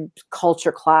weird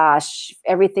culture clash,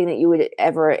 everything that you would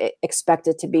ever expect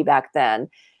it to be back then.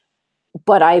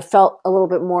 But I felt a little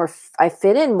bit more, I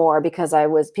fit in more because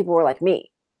people were like me,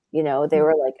 they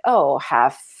were like, oh,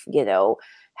 half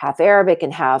Arabic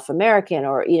and half American,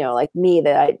 or, like me,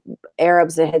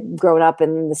 Arabs that had grown up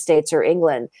in the States or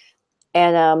England.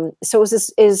 And so it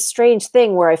was this strange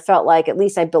thing where I felt like at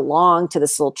least I belonged to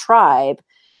this little tribe,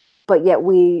 but yet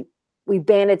we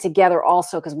banded together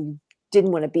also because we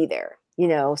didn't want to be there,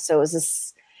 so it was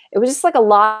just like a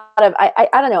lot of, I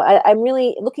don't know. I'm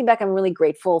really looking back, I'm really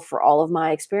grateful for all of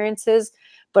my experiences.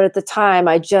 But at the time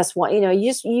I just want,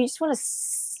 you just want to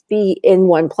be in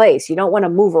one place. You don't want to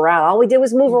move around. All we did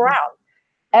was move around.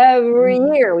 Every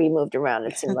year we moved around,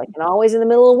 it seemed like, and always in the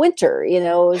middle of winter, it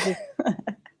was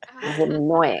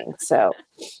annoying. So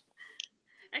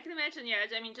I can imagine, yeah.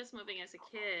 I mean, just moving as a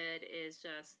kid is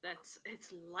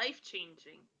it's life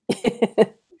changing.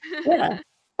 yeah.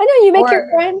 I know you make your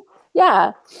friend.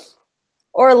 Yeah.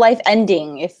 Or life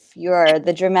ending if you're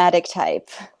the dramatic type.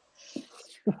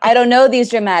 I don't know these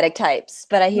dramatic types,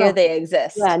 but I hear they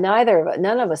exist. Yeah,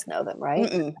 none of us know them,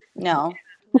 right? No.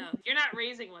 No, you're not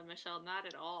raising one, Michelle. Not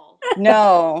at all.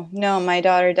 No, my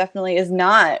daughter definitely is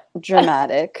not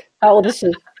dramatic. How old is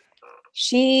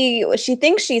she? She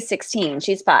thinks she's 16.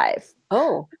 She's 5.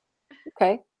 Oh,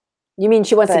 okay. You mean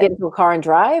she wants to get into a car and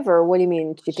drive, or what do you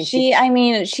mean?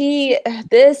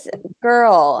 This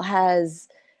girl has,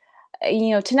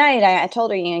 tonight I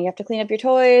told her, you have to clean up your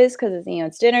toys because,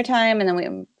 it's dinner time and then we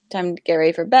have time to get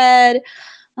ready for bed.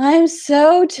 I'm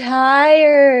so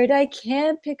tired. I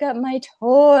can't pick up my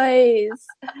toys.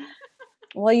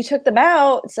 Well, you took them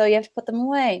out, so you have to put them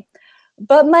away.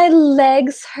 But my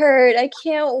legs hurt. I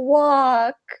can't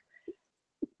walk.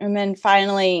 And then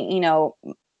finally,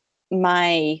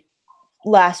 my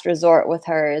last resort with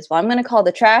her is, well, I'm going to call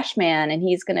the trash man and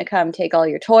he's going to come take all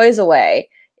your toys away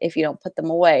if you don't put them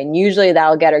away. And usually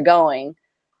that'll get her going.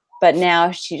 But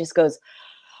now she just goes,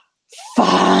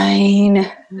 fine.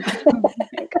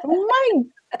 Like, oh my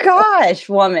gosh,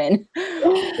 woman.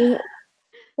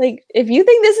 Like, if you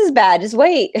think this is bad, just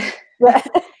wait.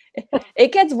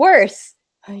 It gets worse.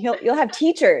 You'll have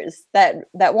teachers that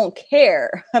won't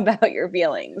care about your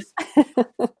feelings.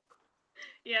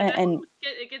 Yeah,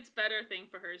 it gets better thing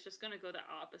for her. It's just going to go the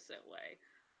opposite way.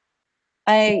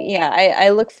 I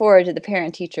look forward to the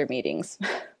parent-teacher meetings.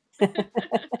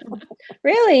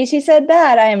 Really? She said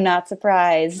that? I am not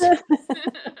surprised.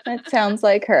 That sounds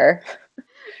like her.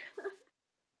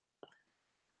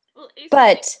 Well,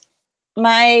 but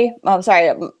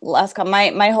last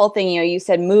comment. My whole thing, you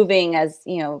said moving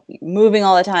moving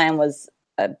all the time was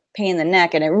a pain in the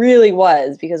neck, and it really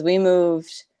was, because we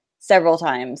moved several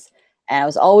times, and I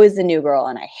was always the new girl,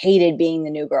 and I hated being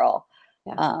the new girl.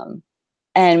 Yeah.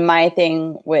 And my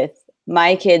thing with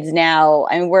my kids now,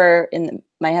 and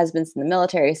my husband's in the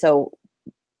military, so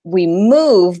we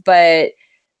move, but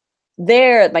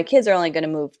my kids are only going to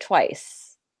move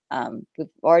twice. We've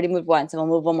already moved once, and we'll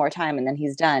move one more time, and then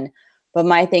he's done. But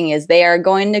my thing is, they are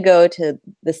going to go to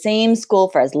the same school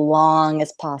for as long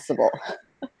as possible.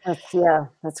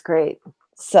 That's great.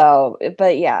 So,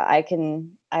 but yeah,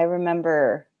 I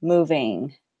remember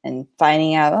moving and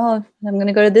finding out, oh, I'm going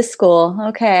to go to this school.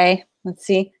 Okay, let's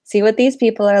see what these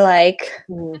people are like.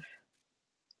 Mm-hmm.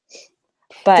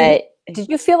 But did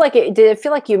you feel like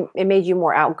it made you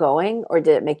more outgoing, or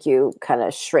did it make you kind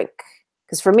of shrink?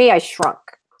 Because for me, I shrunk.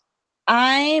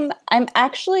 I'm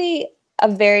actually a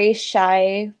very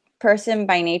shy person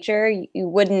by nature. You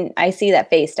wouldn't, I see that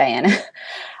face, Diana.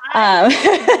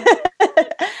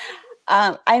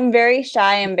 I'm very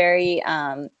shy. I'm very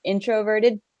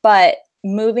introverted, but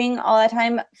moving all that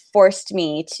time forced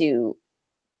me to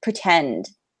pretend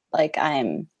like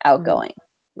I'm outgoing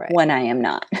when I am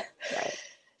not. Right.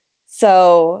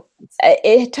 So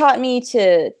it taught me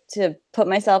to put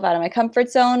myself out of my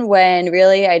comfort zone when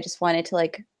really I just wanted to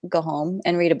like go home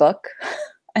and read a book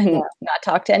and not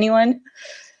talk to anyone.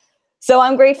 So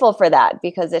I'm grateful for that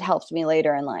because it helped me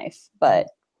later in life. But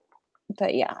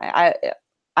yeah,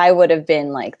 I would have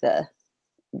been like the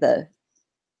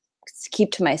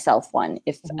keep to myself one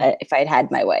if I'd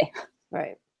had my way.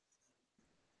 Right.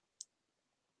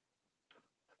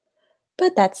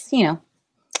 But that's, you know,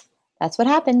 that's what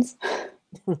happens.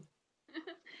 And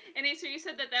so you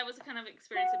said that was the kind of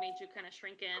experience that made you kind of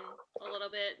shrink in a little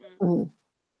bit. And...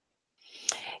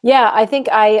 Yeah, I think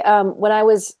when I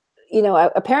was,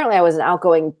 apparently I was an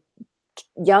outgoing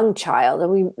young child,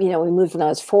 and we moved when I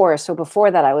was 4. So before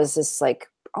that, I was just like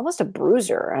almost a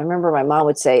bruiser. I remember my mom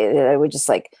would say that I would just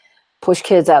like push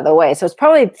kids out of the way. So it's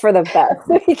probably for the best.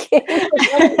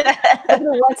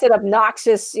 Once an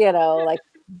obnoxious, like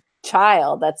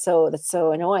child that's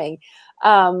so annoying.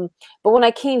 But when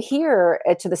I came here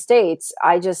to the States,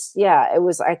 I just,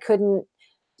 I couldn't,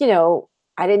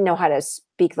 I didn't know how to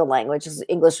speak the language.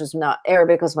 English was not,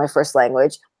 Arabic was my first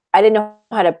language. I didn't know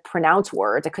how to pronounce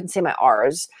words. I couldn't say my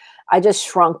R's. I just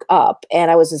shrunk up,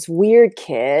 and I was this weird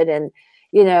kid. And,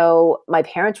 my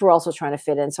parents were also trying to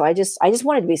fit in. So I just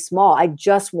wanted to be small. I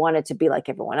just wanted to be like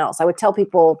everyone else. I would tell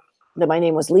people that my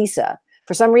name was Lisa.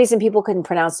 For some reason, people couldn't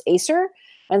pronounce Ayser.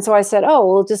 And so I said,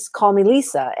 oh, well, just call me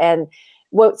Lisa. And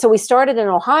so we started in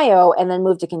Ohio and then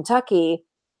moved to Kentucky.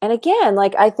 And again,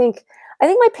 like, I think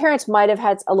my parents might have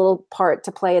had a little part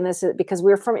to play in this because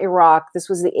we were from Iraq. This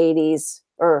was the 80s,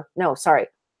 or no, sorry,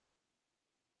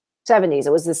 70s.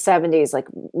 It was the 70s, like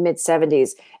mid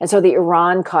 70s. And so the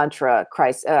Iran-Contra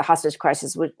crisis, hostage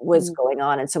crisis was going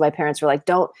on. And so my parents were like,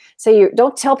 don't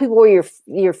tell people where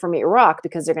you're from Iraq,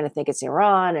 because they're going to think it's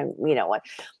Iran. And you know what?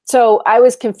 So I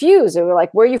was confused. They were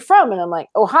like, where are you from? And I'm like,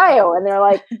 Ohio. And they're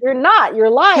like, you're not,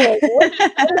 you're lying. What is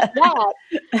that?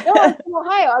 No, I'm from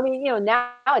Ohio. I mean,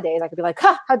 nowadays I could be like,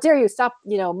 how dare you stop,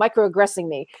 microaggressing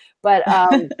me. But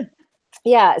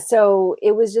yeah, so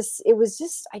it was just,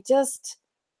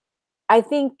 I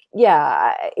think,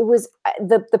 it was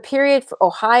the period for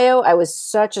Ohio. I was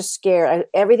such a scared.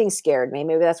 Everything scared me.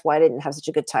 Maybe that's why I didn't have such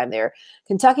a good time there.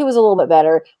 Kentucky was a little bit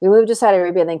better. We moved to Saudi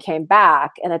Arabia and then came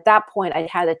back. And at that point, I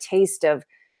had a taste of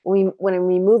when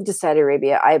we moved to Saudi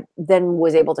Arabia. I then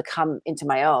was able to come into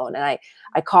my own. And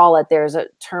I call it. There's a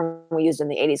term we used in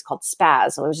the 80s called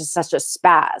spaz. So it was just such a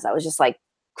spaz. I was just like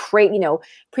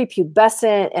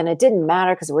prepubescent, and it didn't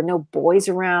matter because there were no boys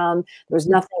around. There was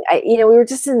nothing. We were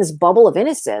just in this bubble of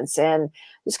innocence and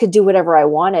just could do whatever I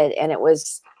wanted. And it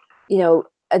was, it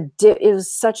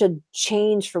was such a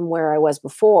change from where I was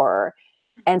before.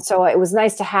 And so it was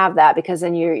nice to have that, because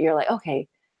then you're like, okay,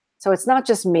 so it's not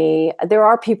just me. There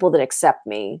are people that accept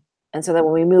me. And so then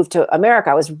when we moved to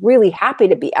America, I was really happy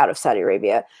to be out of Saudi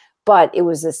Arabia, but it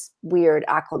was this weird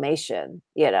acclimation,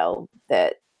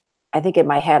 that I think in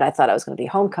my head, I thought I was going to be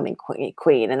homecoming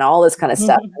queen and all this kind of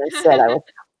stuff. And instead, I was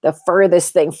the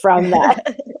furthest thing from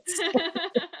that.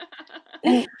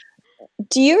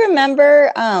 Do you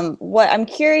remember I'm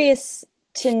curious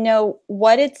to know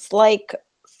what it's like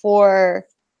for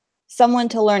someone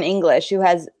to learn English who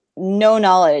has no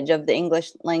knowledge of the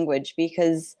English language?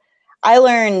 Because I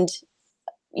learned,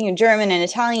 German and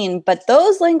Italian, but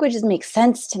those languages make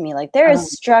sense to me. Like there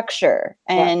is structure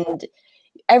and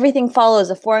everything follows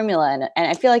a formula. And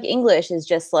I feel like English is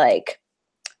just like,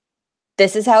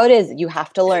 this is how it is. You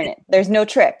have to learn it. There's no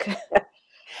trick.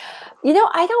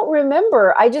 I don't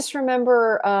remember. I just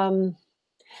remember, I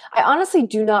honestly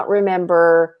do not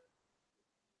remember.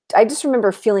 I just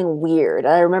remember feeling weird.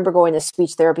 I remember going to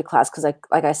speech therapy class because,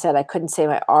 like I said, I couldn't say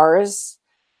my R's.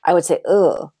 I would say,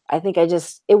 ugh. I think it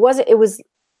was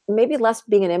maybe less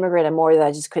being an immigrant and more that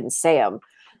I just couldn't say them.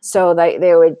 So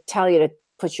they would tell you to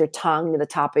put your tongue to the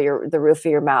top of the roof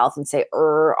of your mouth and say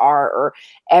r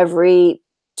every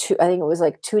I think it was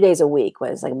like 2 days a week.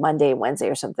 Was like Monday and Wednesday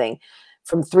or something,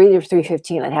 from 3 to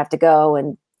 3:15. I'd have to go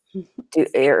and do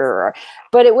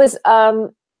but it was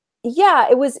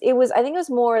it was I think it was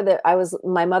more that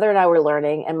my mother and I were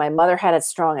learning, and my mother had a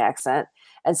strong accent,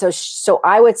 and so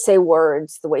I would say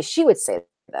words the way she would say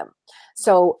them.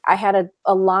 So I had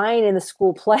a line in the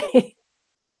school play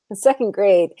in second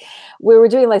grade. We were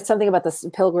doing like something about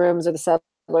the Pilgrims or the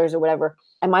settlers or whatever,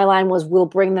 and my line was, "We'll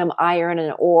bring them iron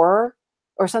and ore,"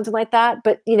 or something like that.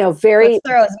 But very, let's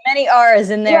throw as many R's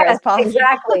in there as possible.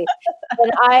 Exactly.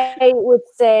 And I would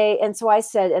say, and so I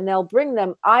said, "And they'll bring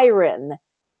them iron."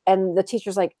 and the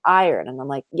teacher's like, iron. And I'm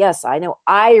like, yes, I know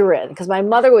iron. Because my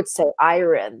mother would say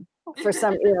iron for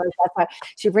some, that's how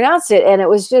she pronounced it. And it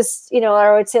was just,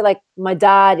 I would say like my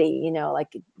daddy,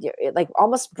 like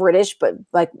almost British, but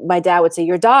like my dad would say,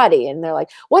 your daddy. And they're like,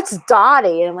 what's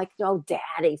daddy? And I'm like, no,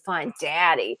 daddy, fine,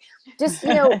 daddy. Just,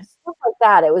 stuff like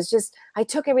that. It was just, I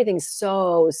took everything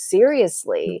so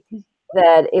seriously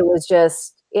that it was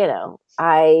just, that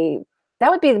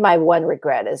would be my one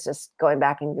regret, is just going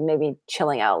back and maybe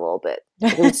chilling out a little bit.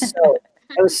 I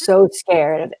was so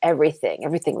scared of everything.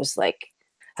 Everything was like,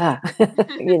 Yeah,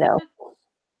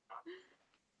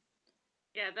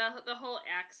 the whole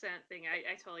accent thing,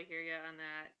 I totally hear you on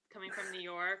that. Coming from New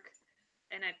York,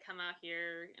 and I'd come out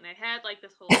here, and I had like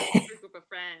this whole group of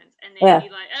friends, and they'd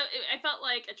be like, I felt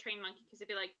like a trained monkey, because they'd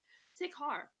be like, say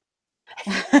car.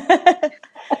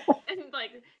 And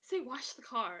like, say wash the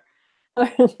car.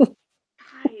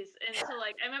 Guys, and so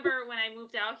like, I remember when I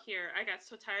moved out here, I got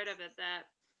so tired of it that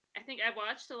I think I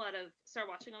started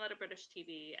watching a lot of British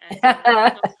TV, and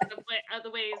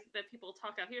the ways that people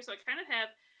talk out here. So I kind of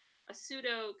have a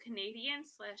pseudo Canadian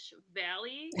 /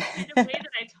 Valley kind of way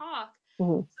that I talk,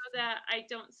 so that I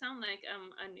don't sound like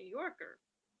I'm a New Yorker.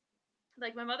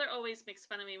 Like my mother always makes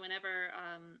fun of me whenever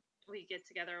we get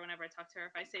together, whenever I talk to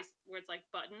her, if I say words like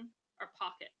button or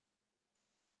pocket,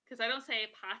 because I don't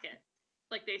say pocket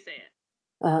like they say it.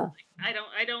 Like, I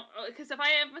don't, because if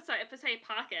I say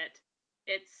pocket,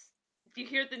 you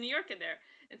hear the New York in there,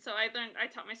 and so I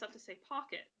taught myself to say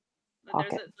pocket.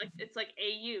 There's it's like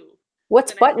AU.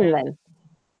 What's button then?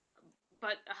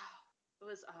 But it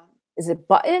was Is it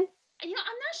button? I'm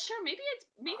not sure. Maybe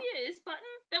it is button.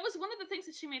 That was one of the things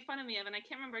that she made fun of me of, and I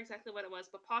can't remember exactly what it was.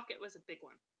 But pocket was a big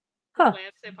one. Huh. The way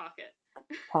I say pocket.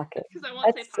 Pocket. Because I won't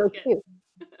say pocket. So cute.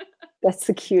 That's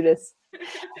the cutest.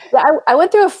 Yeah, I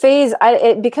went through a phase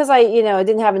because I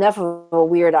didn't have enough of a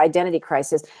weird identity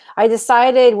crisis. I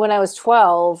decided when I was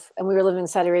 12 and we were living in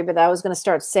Saudi Arabia that I was going to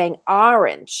start saying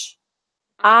orange.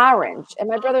 And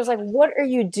my brother's like, what are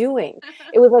you doing?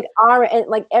 It was like orange, and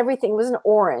like everything was an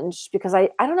orange, because I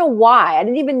don't know why. I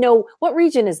didn't even know, what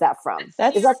region is that from?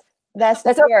 That's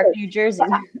New York, New Jersey.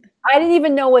 I didn't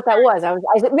even know what that was. I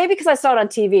maybe because I saw it on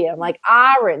TV. I'm like,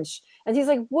 orange. And he's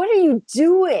like, what are you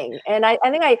doing? And I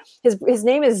think his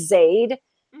name is Zaid,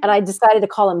 and I decided to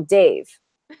call him Dave.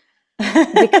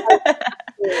 Because,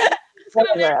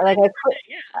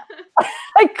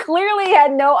 I clearly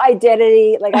had no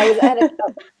identity. Like I had a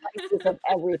crisis of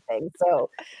everything. So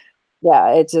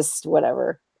yeah, it just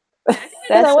whatever.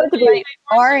 That's like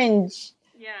orange.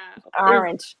 Yeah,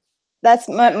 orange. That's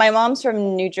my mom's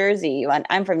from New Jersey.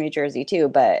 I'm from New Jersey too,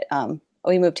 but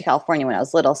we moved to California when I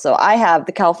was little, so I have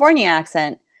the California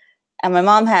accent, and my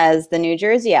mom has the New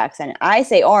Jersey accent. I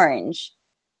say orange,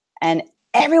 and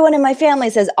everyone in my family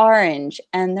says orange,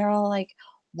 and they're all like,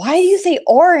 why do you say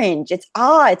orange? It's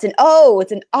it's an O,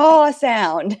 it's an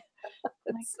sound.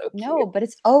 Like, so no, but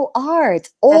it's OR, it's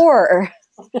or.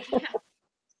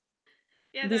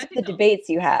 Yeah, these are the debates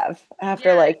you have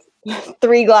after like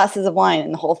 3 glasses of wine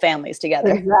and the whole family's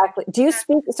together. Exactly. Do you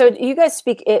speak, so you guys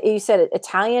speak, you said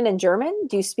Italian and German?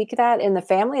 Do you speak that in the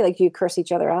family? Like, do you curse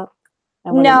each other out?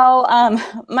 No,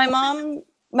 my mom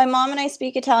and I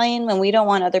speak Italian when we don't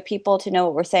want other people to know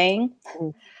what we're saying.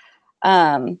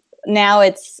 Now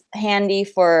it's handy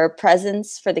for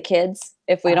presents for the kids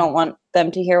if we don't want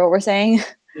them to hear what we're saying.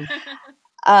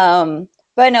 But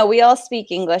no, we all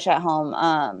speak English at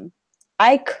home.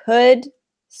 I could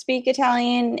speak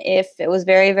Italian if it was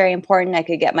very, very important. I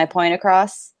could get my point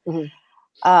across. But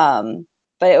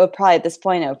it would probably, at this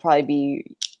point, it would probably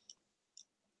be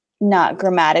not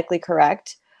grammatically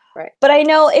correct. Right. But I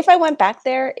know if I went back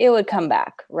there, it would come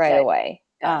back right away.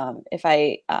 Yeah. If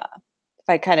I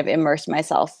kind of immersed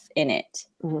myself in it.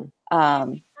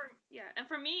 And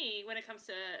for me, when it comes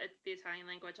to the Italian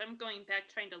language, I'm going back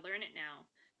trying to learn it now,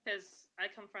 because I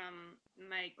come from,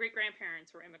 my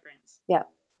great-grandparents were immigrants. Yeah.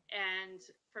 And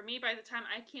for me, by the time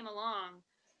I came along,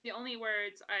 the only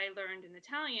words I learned in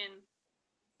Italian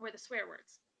were the swear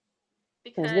words.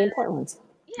 Because those are the important ones.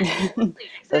 Yeah, exactly.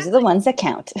 Those are the ones that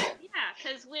count. Yeah,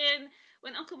 because when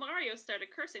Uncle Mario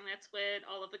started cursing, that's when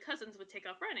all of the cousins would take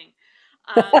off running.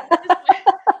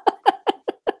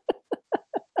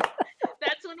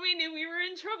 That's when we knew we were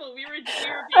in trouble. We were being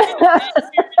annoyed.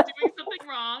 We were doing something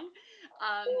wrong.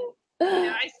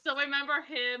 I still remember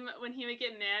him when he would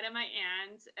get mad at my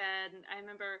aunt, and I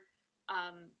remember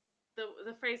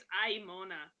the phrase "ay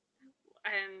Mona,"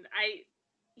 and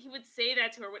he would say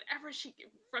that to her whenever she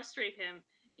frustrated him.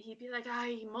 He'd be like,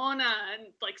 "Ay Mona,"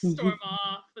 and like storm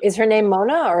off. Is her name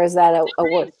Mona, or is that a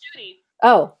word? Judy.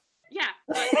 Oh. Yeah.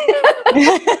 But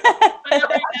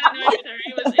whenever he got annoyed with her,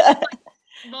 it was like,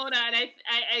 Mona, and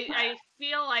I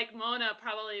feel like Mona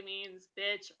probably means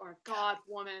bitch or god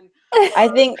woman. I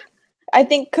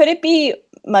think could it be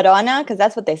Madonna? Because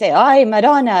that's what they say. Ay,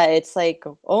 Madonna. It's like,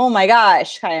 oh my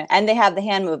gosh, kind of. And they have the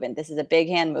hand movement. This is a big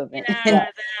hand movement Yeah,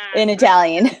 in that.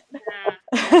 Italian.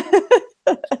 Yeah,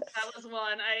 that was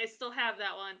one. I still have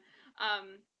that one.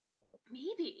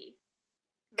 Maybe,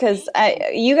 Because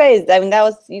maybe. you guys, I mean,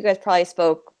 you guys probably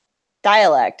spoke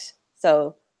dialect.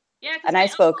 So, Yeah, because and my I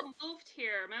spoke uncle moved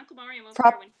here. My uncle Mario moved here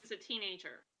prop when he was a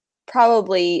teenager.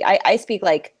 probably, I speak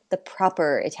like the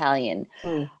proper Italian.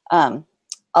 Mm.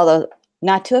 Although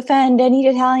not to offend any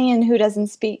Italian who doesn't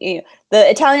speak the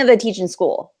Italian that they teach in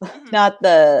school, not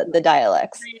the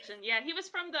dialects. Yeah, he was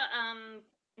from the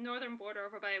northern border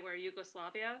over by where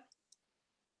Yugoslavia.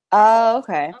 Oh,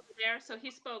 okay. Over there, so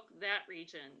he spoke that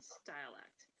region's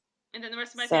dialect. And then the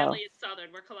rest of my So, family is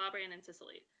southern. We're Calabrian and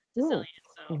Sicilian, Mm. so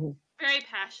Mm-hmm. very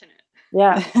passionate.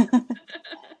 Yeah.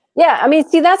 Yeah, I mean,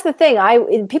 see, that's the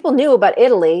thing. People knew about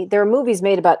Italy. There were movies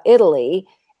made about Italy,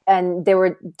 and there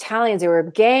were Italians. There were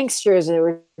gangsters, and they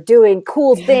were doing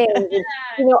cool things.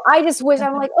 And, I just wish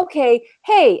I'm like, okay,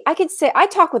 hey, I could say I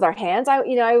talk with our hands. I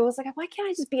was like, why can't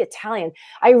I just be Italian?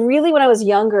 I really, when I was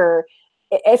younger,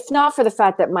 if not for the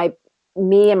fact that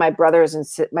me and my brother and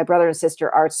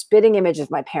sister are spitting image of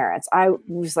my parents, I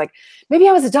was like, maybe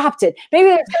I was adopted. Maybe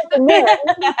there's something there.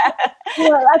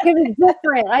 I can be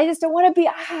different. I just don't want to be.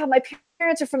 My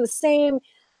parents are from the same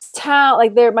town.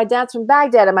 Like my dad's from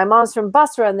Baghdad and my mom's from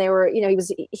Basra, and they were,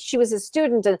 she was his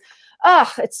student, and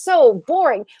it's so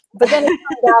boring. But then it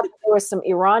turned out that there was some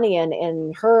Iranian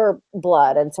in her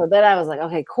blood, and so then I was like,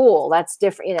 okay, cool, that's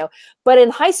different. But in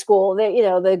high school,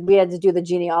 we had to do the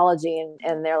genealogy,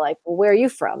 and they're like, well, where are you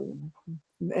from?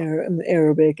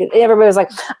 Arabic, and everybody was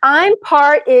like, I'm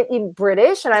part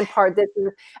British, and I'm part this,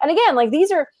 and again, like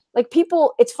these are like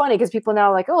people. It's funny because people now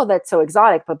are like, oh, that's so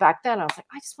exotic, but back then I was like,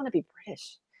 I just want to be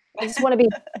British. I just want to be,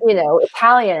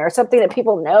 Italian or something that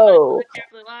people know.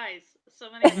 Blue eyes. So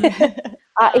many of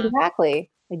us.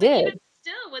 Exactly, I did. Even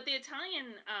still, with the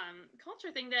Italian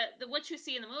culture thing, that what you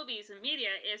see in the movies and media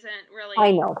isn't really.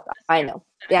 I know.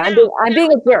 Yeah, now, I'm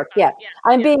being a jerk. Yeah,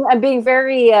 I'm being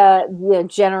very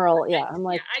general. Yeah, I'm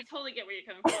like, I totally get where you're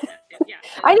coming from. Yeah,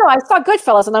 I know. I saw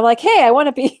Goodfellas, and I'm like, hey, I want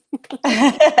to be.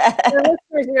 The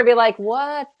listeners are gonna be like,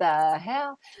 what the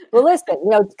hell? Well, listen,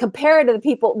 compared to the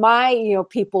people, my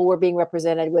people were being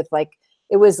represented with like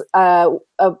it was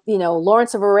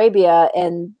Lawrence of Arabia,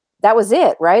 and that was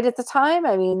it, right, at the time.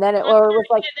 I mean, then it was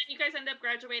like, then you guys end up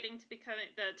graduating to becoming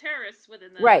the terrorists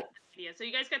within the right media. So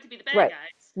you guys got to be the bad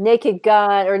guys. Naked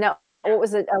Gun, or no, what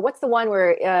was it? What's the one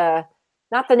where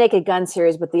not the Naked Gun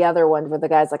series, but the other one where the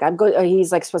guy's like, I'm good.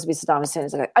 He's like supposed to be Saddam Hussein.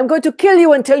 He's like, I'm going to kill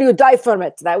you until you die from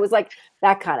it. That was like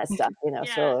that kind of stuff, So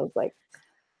it was like,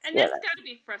 and that's got to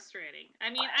be frustrating. I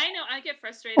mean, I know I get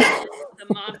frustrated with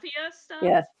the mafia stuff.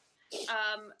 Yeah.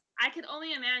 I could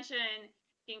only imagine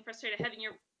being frustrated having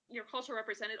your culture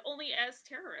represented only as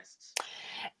terrorists.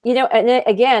 And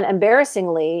again,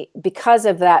 embarrassingly, because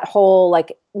of that whole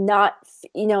like not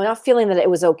feeling that it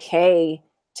was okay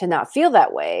to not feel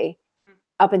that way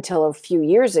up until a few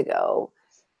years ago.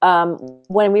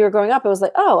 When we were growing up, it was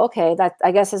like, oh, okay, that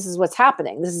I guess this is what's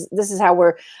happening. This is how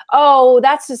we're. Oh,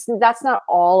 that's not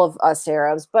all of us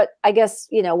Arabs, but I guess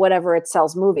whatever, it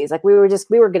sells movies. Like we were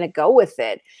going to go with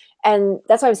it, and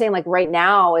that's why I'm saying like right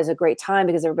now is a great time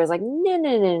because everybody's like,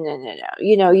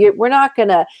 no, we're not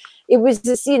gonna. It was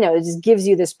just it just gives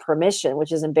you this permission,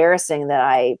 which is embarrassing that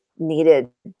I needed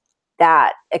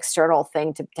that external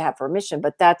thing to have permission,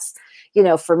 but that's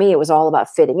for me it was all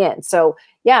about fitting in. So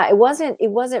yeah, it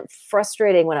wasn't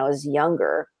frustrating when I was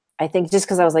younger. I think just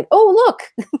because I was like, oh look,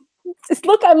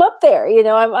 I'm up there,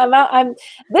 I'm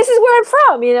this is where I'm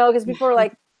from, because people are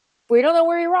like, we don't know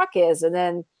where Iraq is, and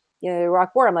then the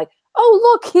Iraq war, I'm like, oh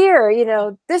look here,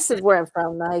 this is where I'm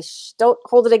from. Don't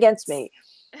hold it against me.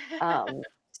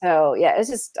 So yeah, it's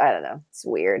just, I don't know, it's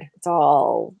weird. It's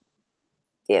all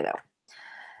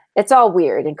it's all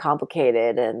weird and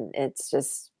complicated, and it's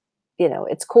just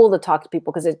it's cool to talk to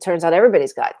people because it turns out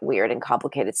everybody's got weird and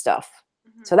complicated stuff.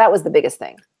 So that was the biggest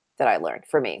thing that I learned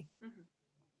for me.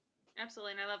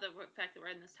 Absolutely. And I love the fact that we're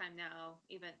in this time now,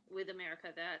 even with America,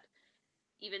 that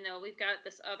even though we've got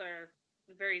this other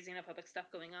very xenophobic stuff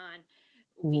going on,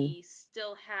 we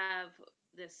still have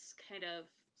this kind of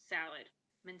salad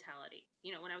mentality.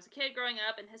 When I was a kid growing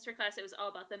up in history class, it was all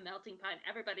about the melting pot,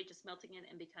 everybody just melting in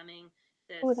and becoming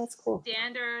this that's cool.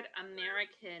 standard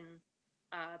American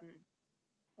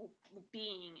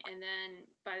being. And then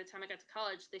by the time I got to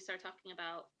college, they started talking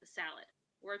about the salad.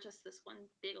 We're just this one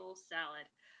big old salad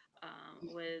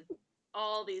with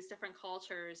all these different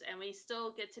cultures, and we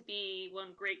still get to be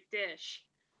one great dish,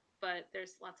 but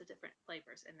there's lots of different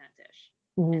flavors in that dish,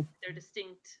 and they're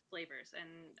distinct flavors. And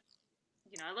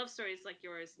I love stories like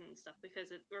yours and stuff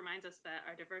because it reminds us that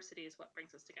our diversity is what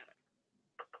brings us together.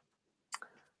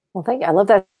 Well, thank you. I love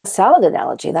that salad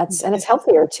analogy. And it's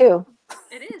healthier too.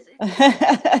 It is. And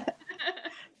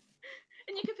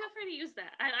you can feel free to use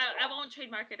that. I won't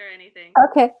trademark it or anything.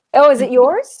 Okay. Oh, is it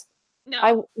yours? No.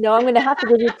 I'm going to have to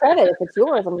give you credit. If it's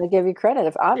yours, I'm going to give you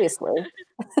credit, obviously. It's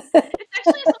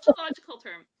actually a sociological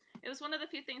term. It was one of the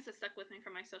few things that stuck with me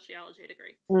from my sociology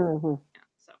degree.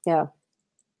 Yeah.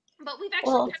 But we've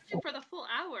actually kept you for the full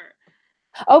hour.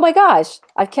 Oh my gosh.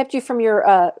 I've kept you from your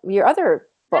other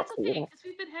book. That's okay, because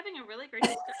we've been having a really great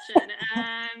discussion,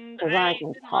 and I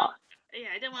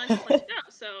didn't want to just let you go,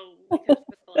 so we kept you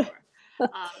for the full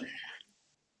hour.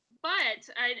 But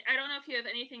I don't know if you have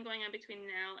anything going on between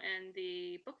now and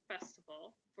the book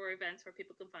festival for events where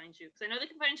people can find you. Because I know they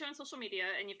can find you on social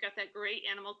media, and you've got that great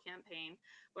animal campaign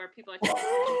where people are taking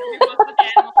pictures of your book with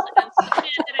animals. And so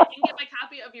that I can get my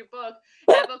copy of your book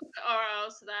at Book.ro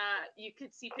so that you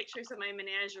could see pictures of my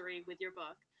menagerie with your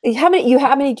book. How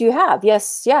many do you have?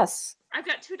 Yes. I've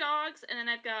got 2 dogs, and then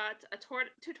I've got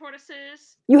 2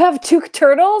 tortoises. You have 2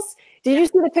 turtles? Did you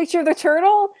see the picture of the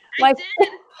turtle? I did.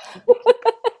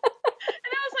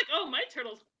 And I was like, oh, my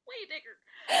turtle's way bigger.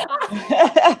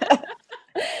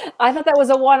 I thought that was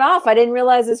a one-off. I didn't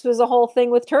realize this was a whole thing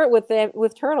with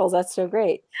turtles. That's so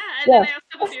great. Yeah, and then I also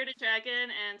have a bearded dragon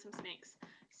and some snakes.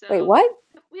 So wait, what?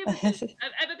 I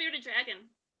have a bearded dragon.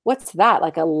 What's that?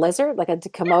 Like a lizard? Like a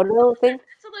Komodo thing?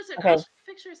 It's a lizard. Okay. I'll show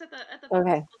you pictures at the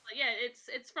okay. Yeah,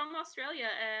 it's from Australia,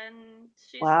 and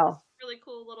she's wow. this really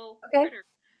cool little critter.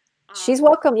 She's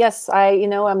welcome. Yes,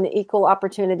 I'm the equal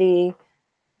opportunity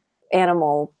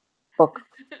animal book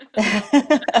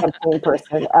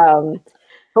person.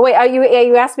 But wait,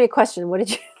 you asked me a question. What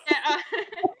did you? Yeah,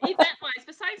 event-wise,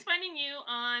 besides finding you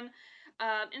on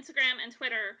Instagram and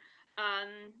Twitter,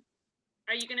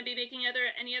 are you going to be making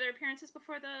any other appearances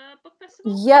before the book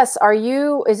festival? Yes.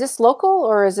 Is this local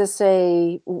or is this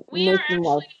a We are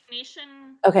actually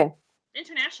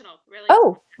international, really.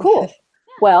 Oh, cool. Yeah.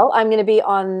 Well, I'm going to be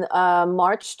on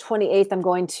March 28th. I'm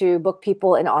going to book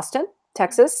people in Austin,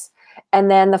 Texas.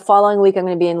 And then the following week, I'm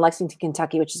going to be in Lexington,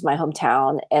 Kentucky, which is my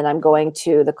hometown. And I'm going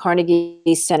to the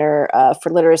Carnegie Center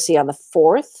for Literacy on the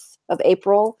 4th of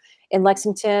April in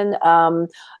Lexington.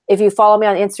 If you follow me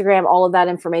on Instagram, all of that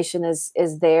information is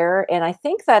there. And I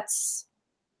think those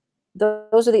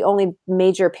are the only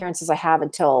major appearances I have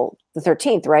until the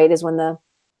 13th, right? Is when the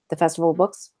Festival of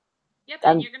Books. Yep,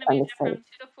 and you're going to be there from 2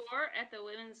 to 4 at the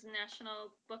Women's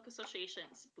National Book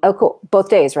Association's booth. Oh, cool. Both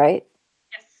days, right?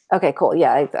 Yes. Okay, cool.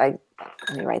 Yeah,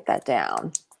 let me write that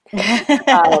down. Yeah,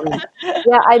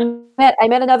 I met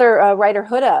another writer,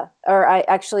 Huda,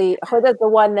 Huda's the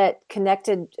one that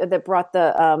brought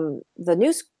the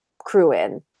news crew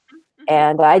in,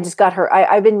 and I just got her.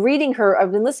 I've been reading her.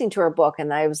 I've been listening to her book,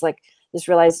 and I was like, just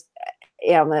realized,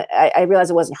 I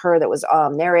realized it wasn't her that was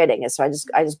narrating it, so I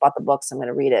just bought the book. So I'm going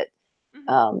to read it.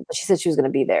 But she said she was going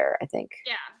to be there, I think.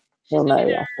 Yeah, she's going to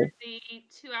be there the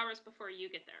 2 hours before you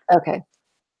get there. Okay.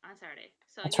 On Saturday.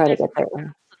 So I'll try to get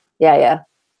there. Yeah.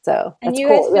 So and you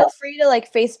guys feel free to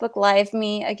Facebook Live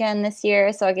me again this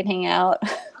year so I can hang out.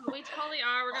 Oh, we totally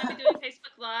are. We're going to be doing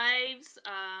Facebook Lives.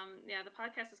 The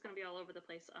podcast is going to be all over the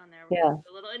place on there. We're going to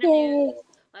do little interviews,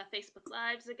 Facebook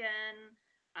Lives again.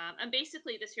 I'm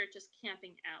basically this year just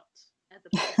camping out at the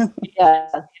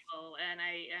table, and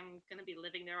I am going to be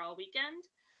living there all weekend.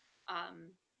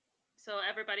 So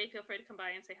everybody feel free to come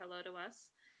by and say hello to us.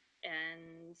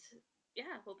 And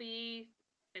we'll be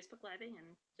Facebook Living and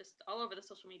just all over the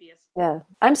social medias. Yeah,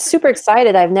 I'm super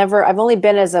excited. I've only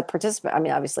been as a participant. I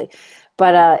mean, obviously,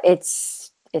 but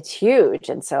it's huge,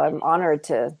 and so I'm honored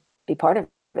to be part of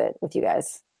it with you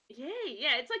guys. Yay!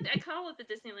 Yeah, it's like I call it the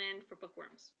Disneyland for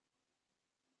bookworms.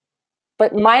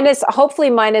 But hopefully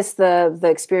minus the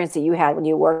experience that you had when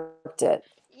you worked it.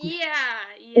 Yeah.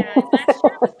 Last year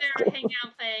I was there hanging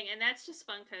out playing, and that's just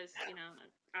fun because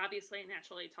obviously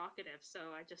naturally talkative, so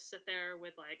I just sit there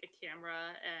with like a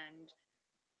camera and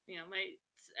my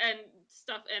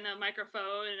stuff and a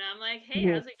microphone, and I'm like, hey,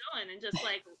 how's it going? And just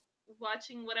like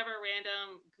watching whatever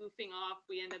random goofing off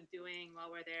we end up doing while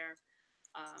we're there.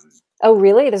 Oh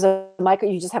really? There's a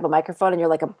you just have a microphone and you're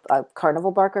like a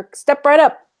carnival barker? Step right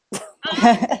up.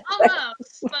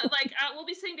 Almost, but we'll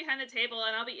be sitting behind the table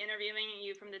and I'll be interviewing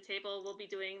you from the table. We'll be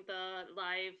doing the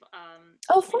live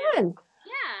fun.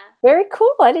 Yeah, very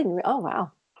cool. Oh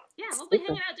wow. Yeah, we'll be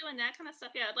hanging out doing that kind of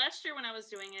stuff. Yeah, last year when I was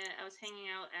doing it, I was hanging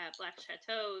out at Black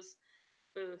Chateau's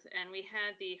booth, and we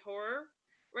had the horror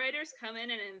writers come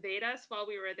in and invade us while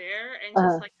we were there, and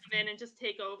just like come in and just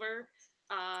take over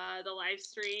the live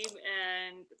stream.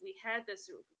 And we had this,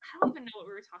 I don't even know what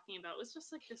we were talking about. It was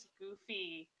just like this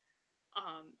goofy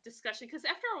discussion, because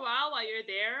after a while you're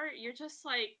there, you're just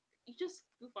like, you just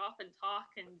goof off and talk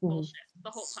and bullshit the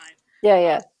whole time.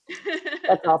 Yeah.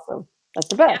 That's awesome. That's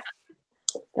the best.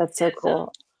 Yeah. That's so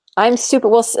cool. I'm super,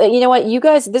 well, you know what, you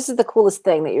guys, this is the coolest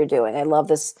thing that you're doing. I love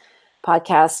this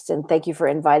podcast, and thank you for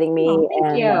inviting me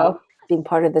and being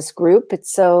part of this group.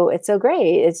 It's so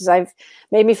great. I've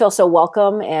made me feel so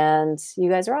welcome, and you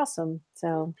guys are awesome.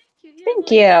 So thank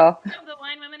you. The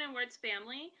Wine Women and Words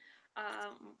family.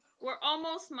 We're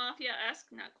almost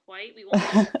mafia-esque, not quite. We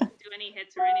won't do any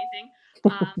hits or anything.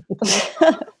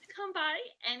 Come by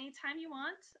anytime you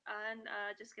want, and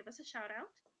just give us a shout out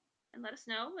and let us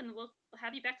know, and we'll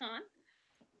have you back on.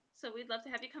 So we'd love to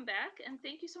have you come back, and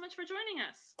thank you so much for joining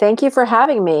us. Thank you for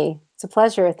having me. It's a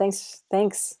pleasure. Thanks.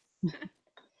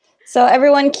 So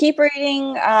everyone, keep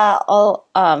reading.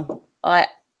 I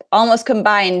almost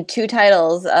combined 2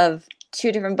 titles of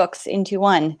 2 different books into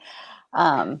one.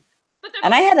 And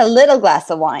I had a little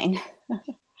glass of wine.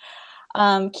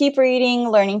 Keep reading,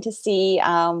 learning to see.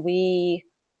 We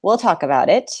will talk about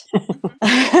it.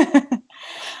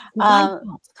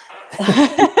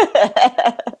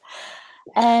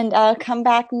 And come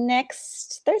back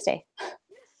next Thursday. Yes.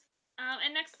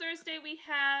 And next Thursday we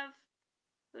have,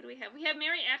 who do we have? We have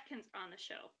Mary Atkins on the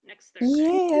show next Thursday.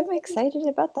 Yeah, I'm excited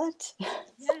about that.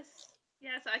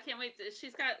 Yes, I can't wait.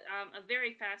 She's got a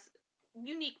very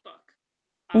unique book,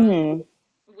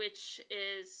 which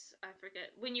is, I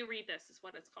forget, When You Read This is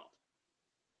what it's called.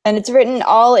 And it's written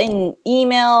all in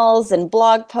emails and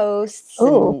blog posts.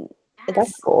 Oh,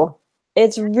 that's cool.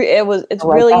 It's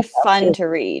really fun to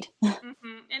read.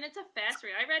 And it's a fast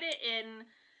read. I read it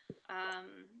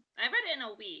in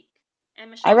a week.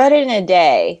 And Michelle, I read it in a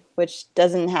day, which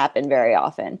doesn't happen very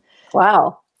often.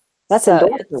 Wow, that's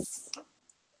endorsement.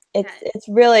 It's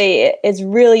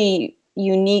really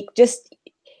unique. Just,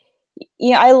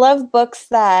 I love books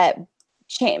that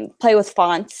play with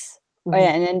fonts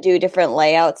and then do different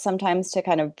layouts sometimes to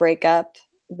kind of break up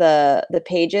the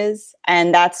pages,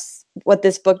 and that's what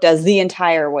this book does the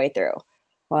entire way through.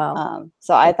 Wow.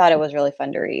 So I thought it was really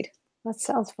fun to read. That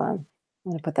sounds fun.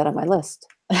 I'm gonna put that on my list.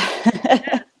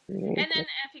 And then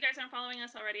if you guys aren't following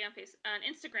us already on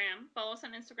Instagram, follow us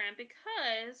on Instagram,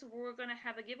 because we're going to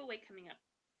have a giveaway coming up.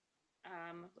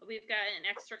 We've got an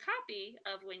extra copy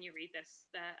of When You Read This,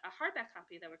 a hardback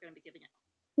copy that we're going to be giving out.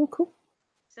 Oh, cool.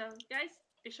 So guys,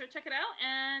 be sure to check it out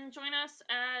and join us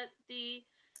at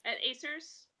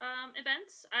Ayser's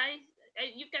events.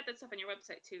 You've got that stuff on your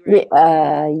website too, right?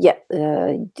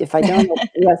 If I don't,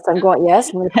 yes, I'm going. Yes,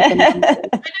 I'm going to put them on.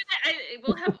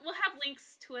 We'll have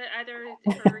links to it, either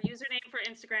her username for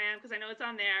Instagram, because I know it's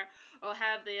on there, or we'll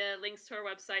have the links to our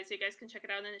website so you guys can check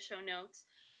it out in the show notes,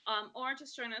 or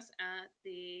just join us at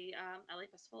the LA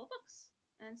Festival of Books.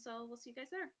 And so we'll see you guys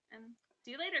there, and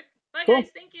see you later. Bye, guys.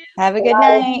 Thank you. Have a good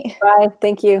night. Bye.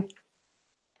 Thank you.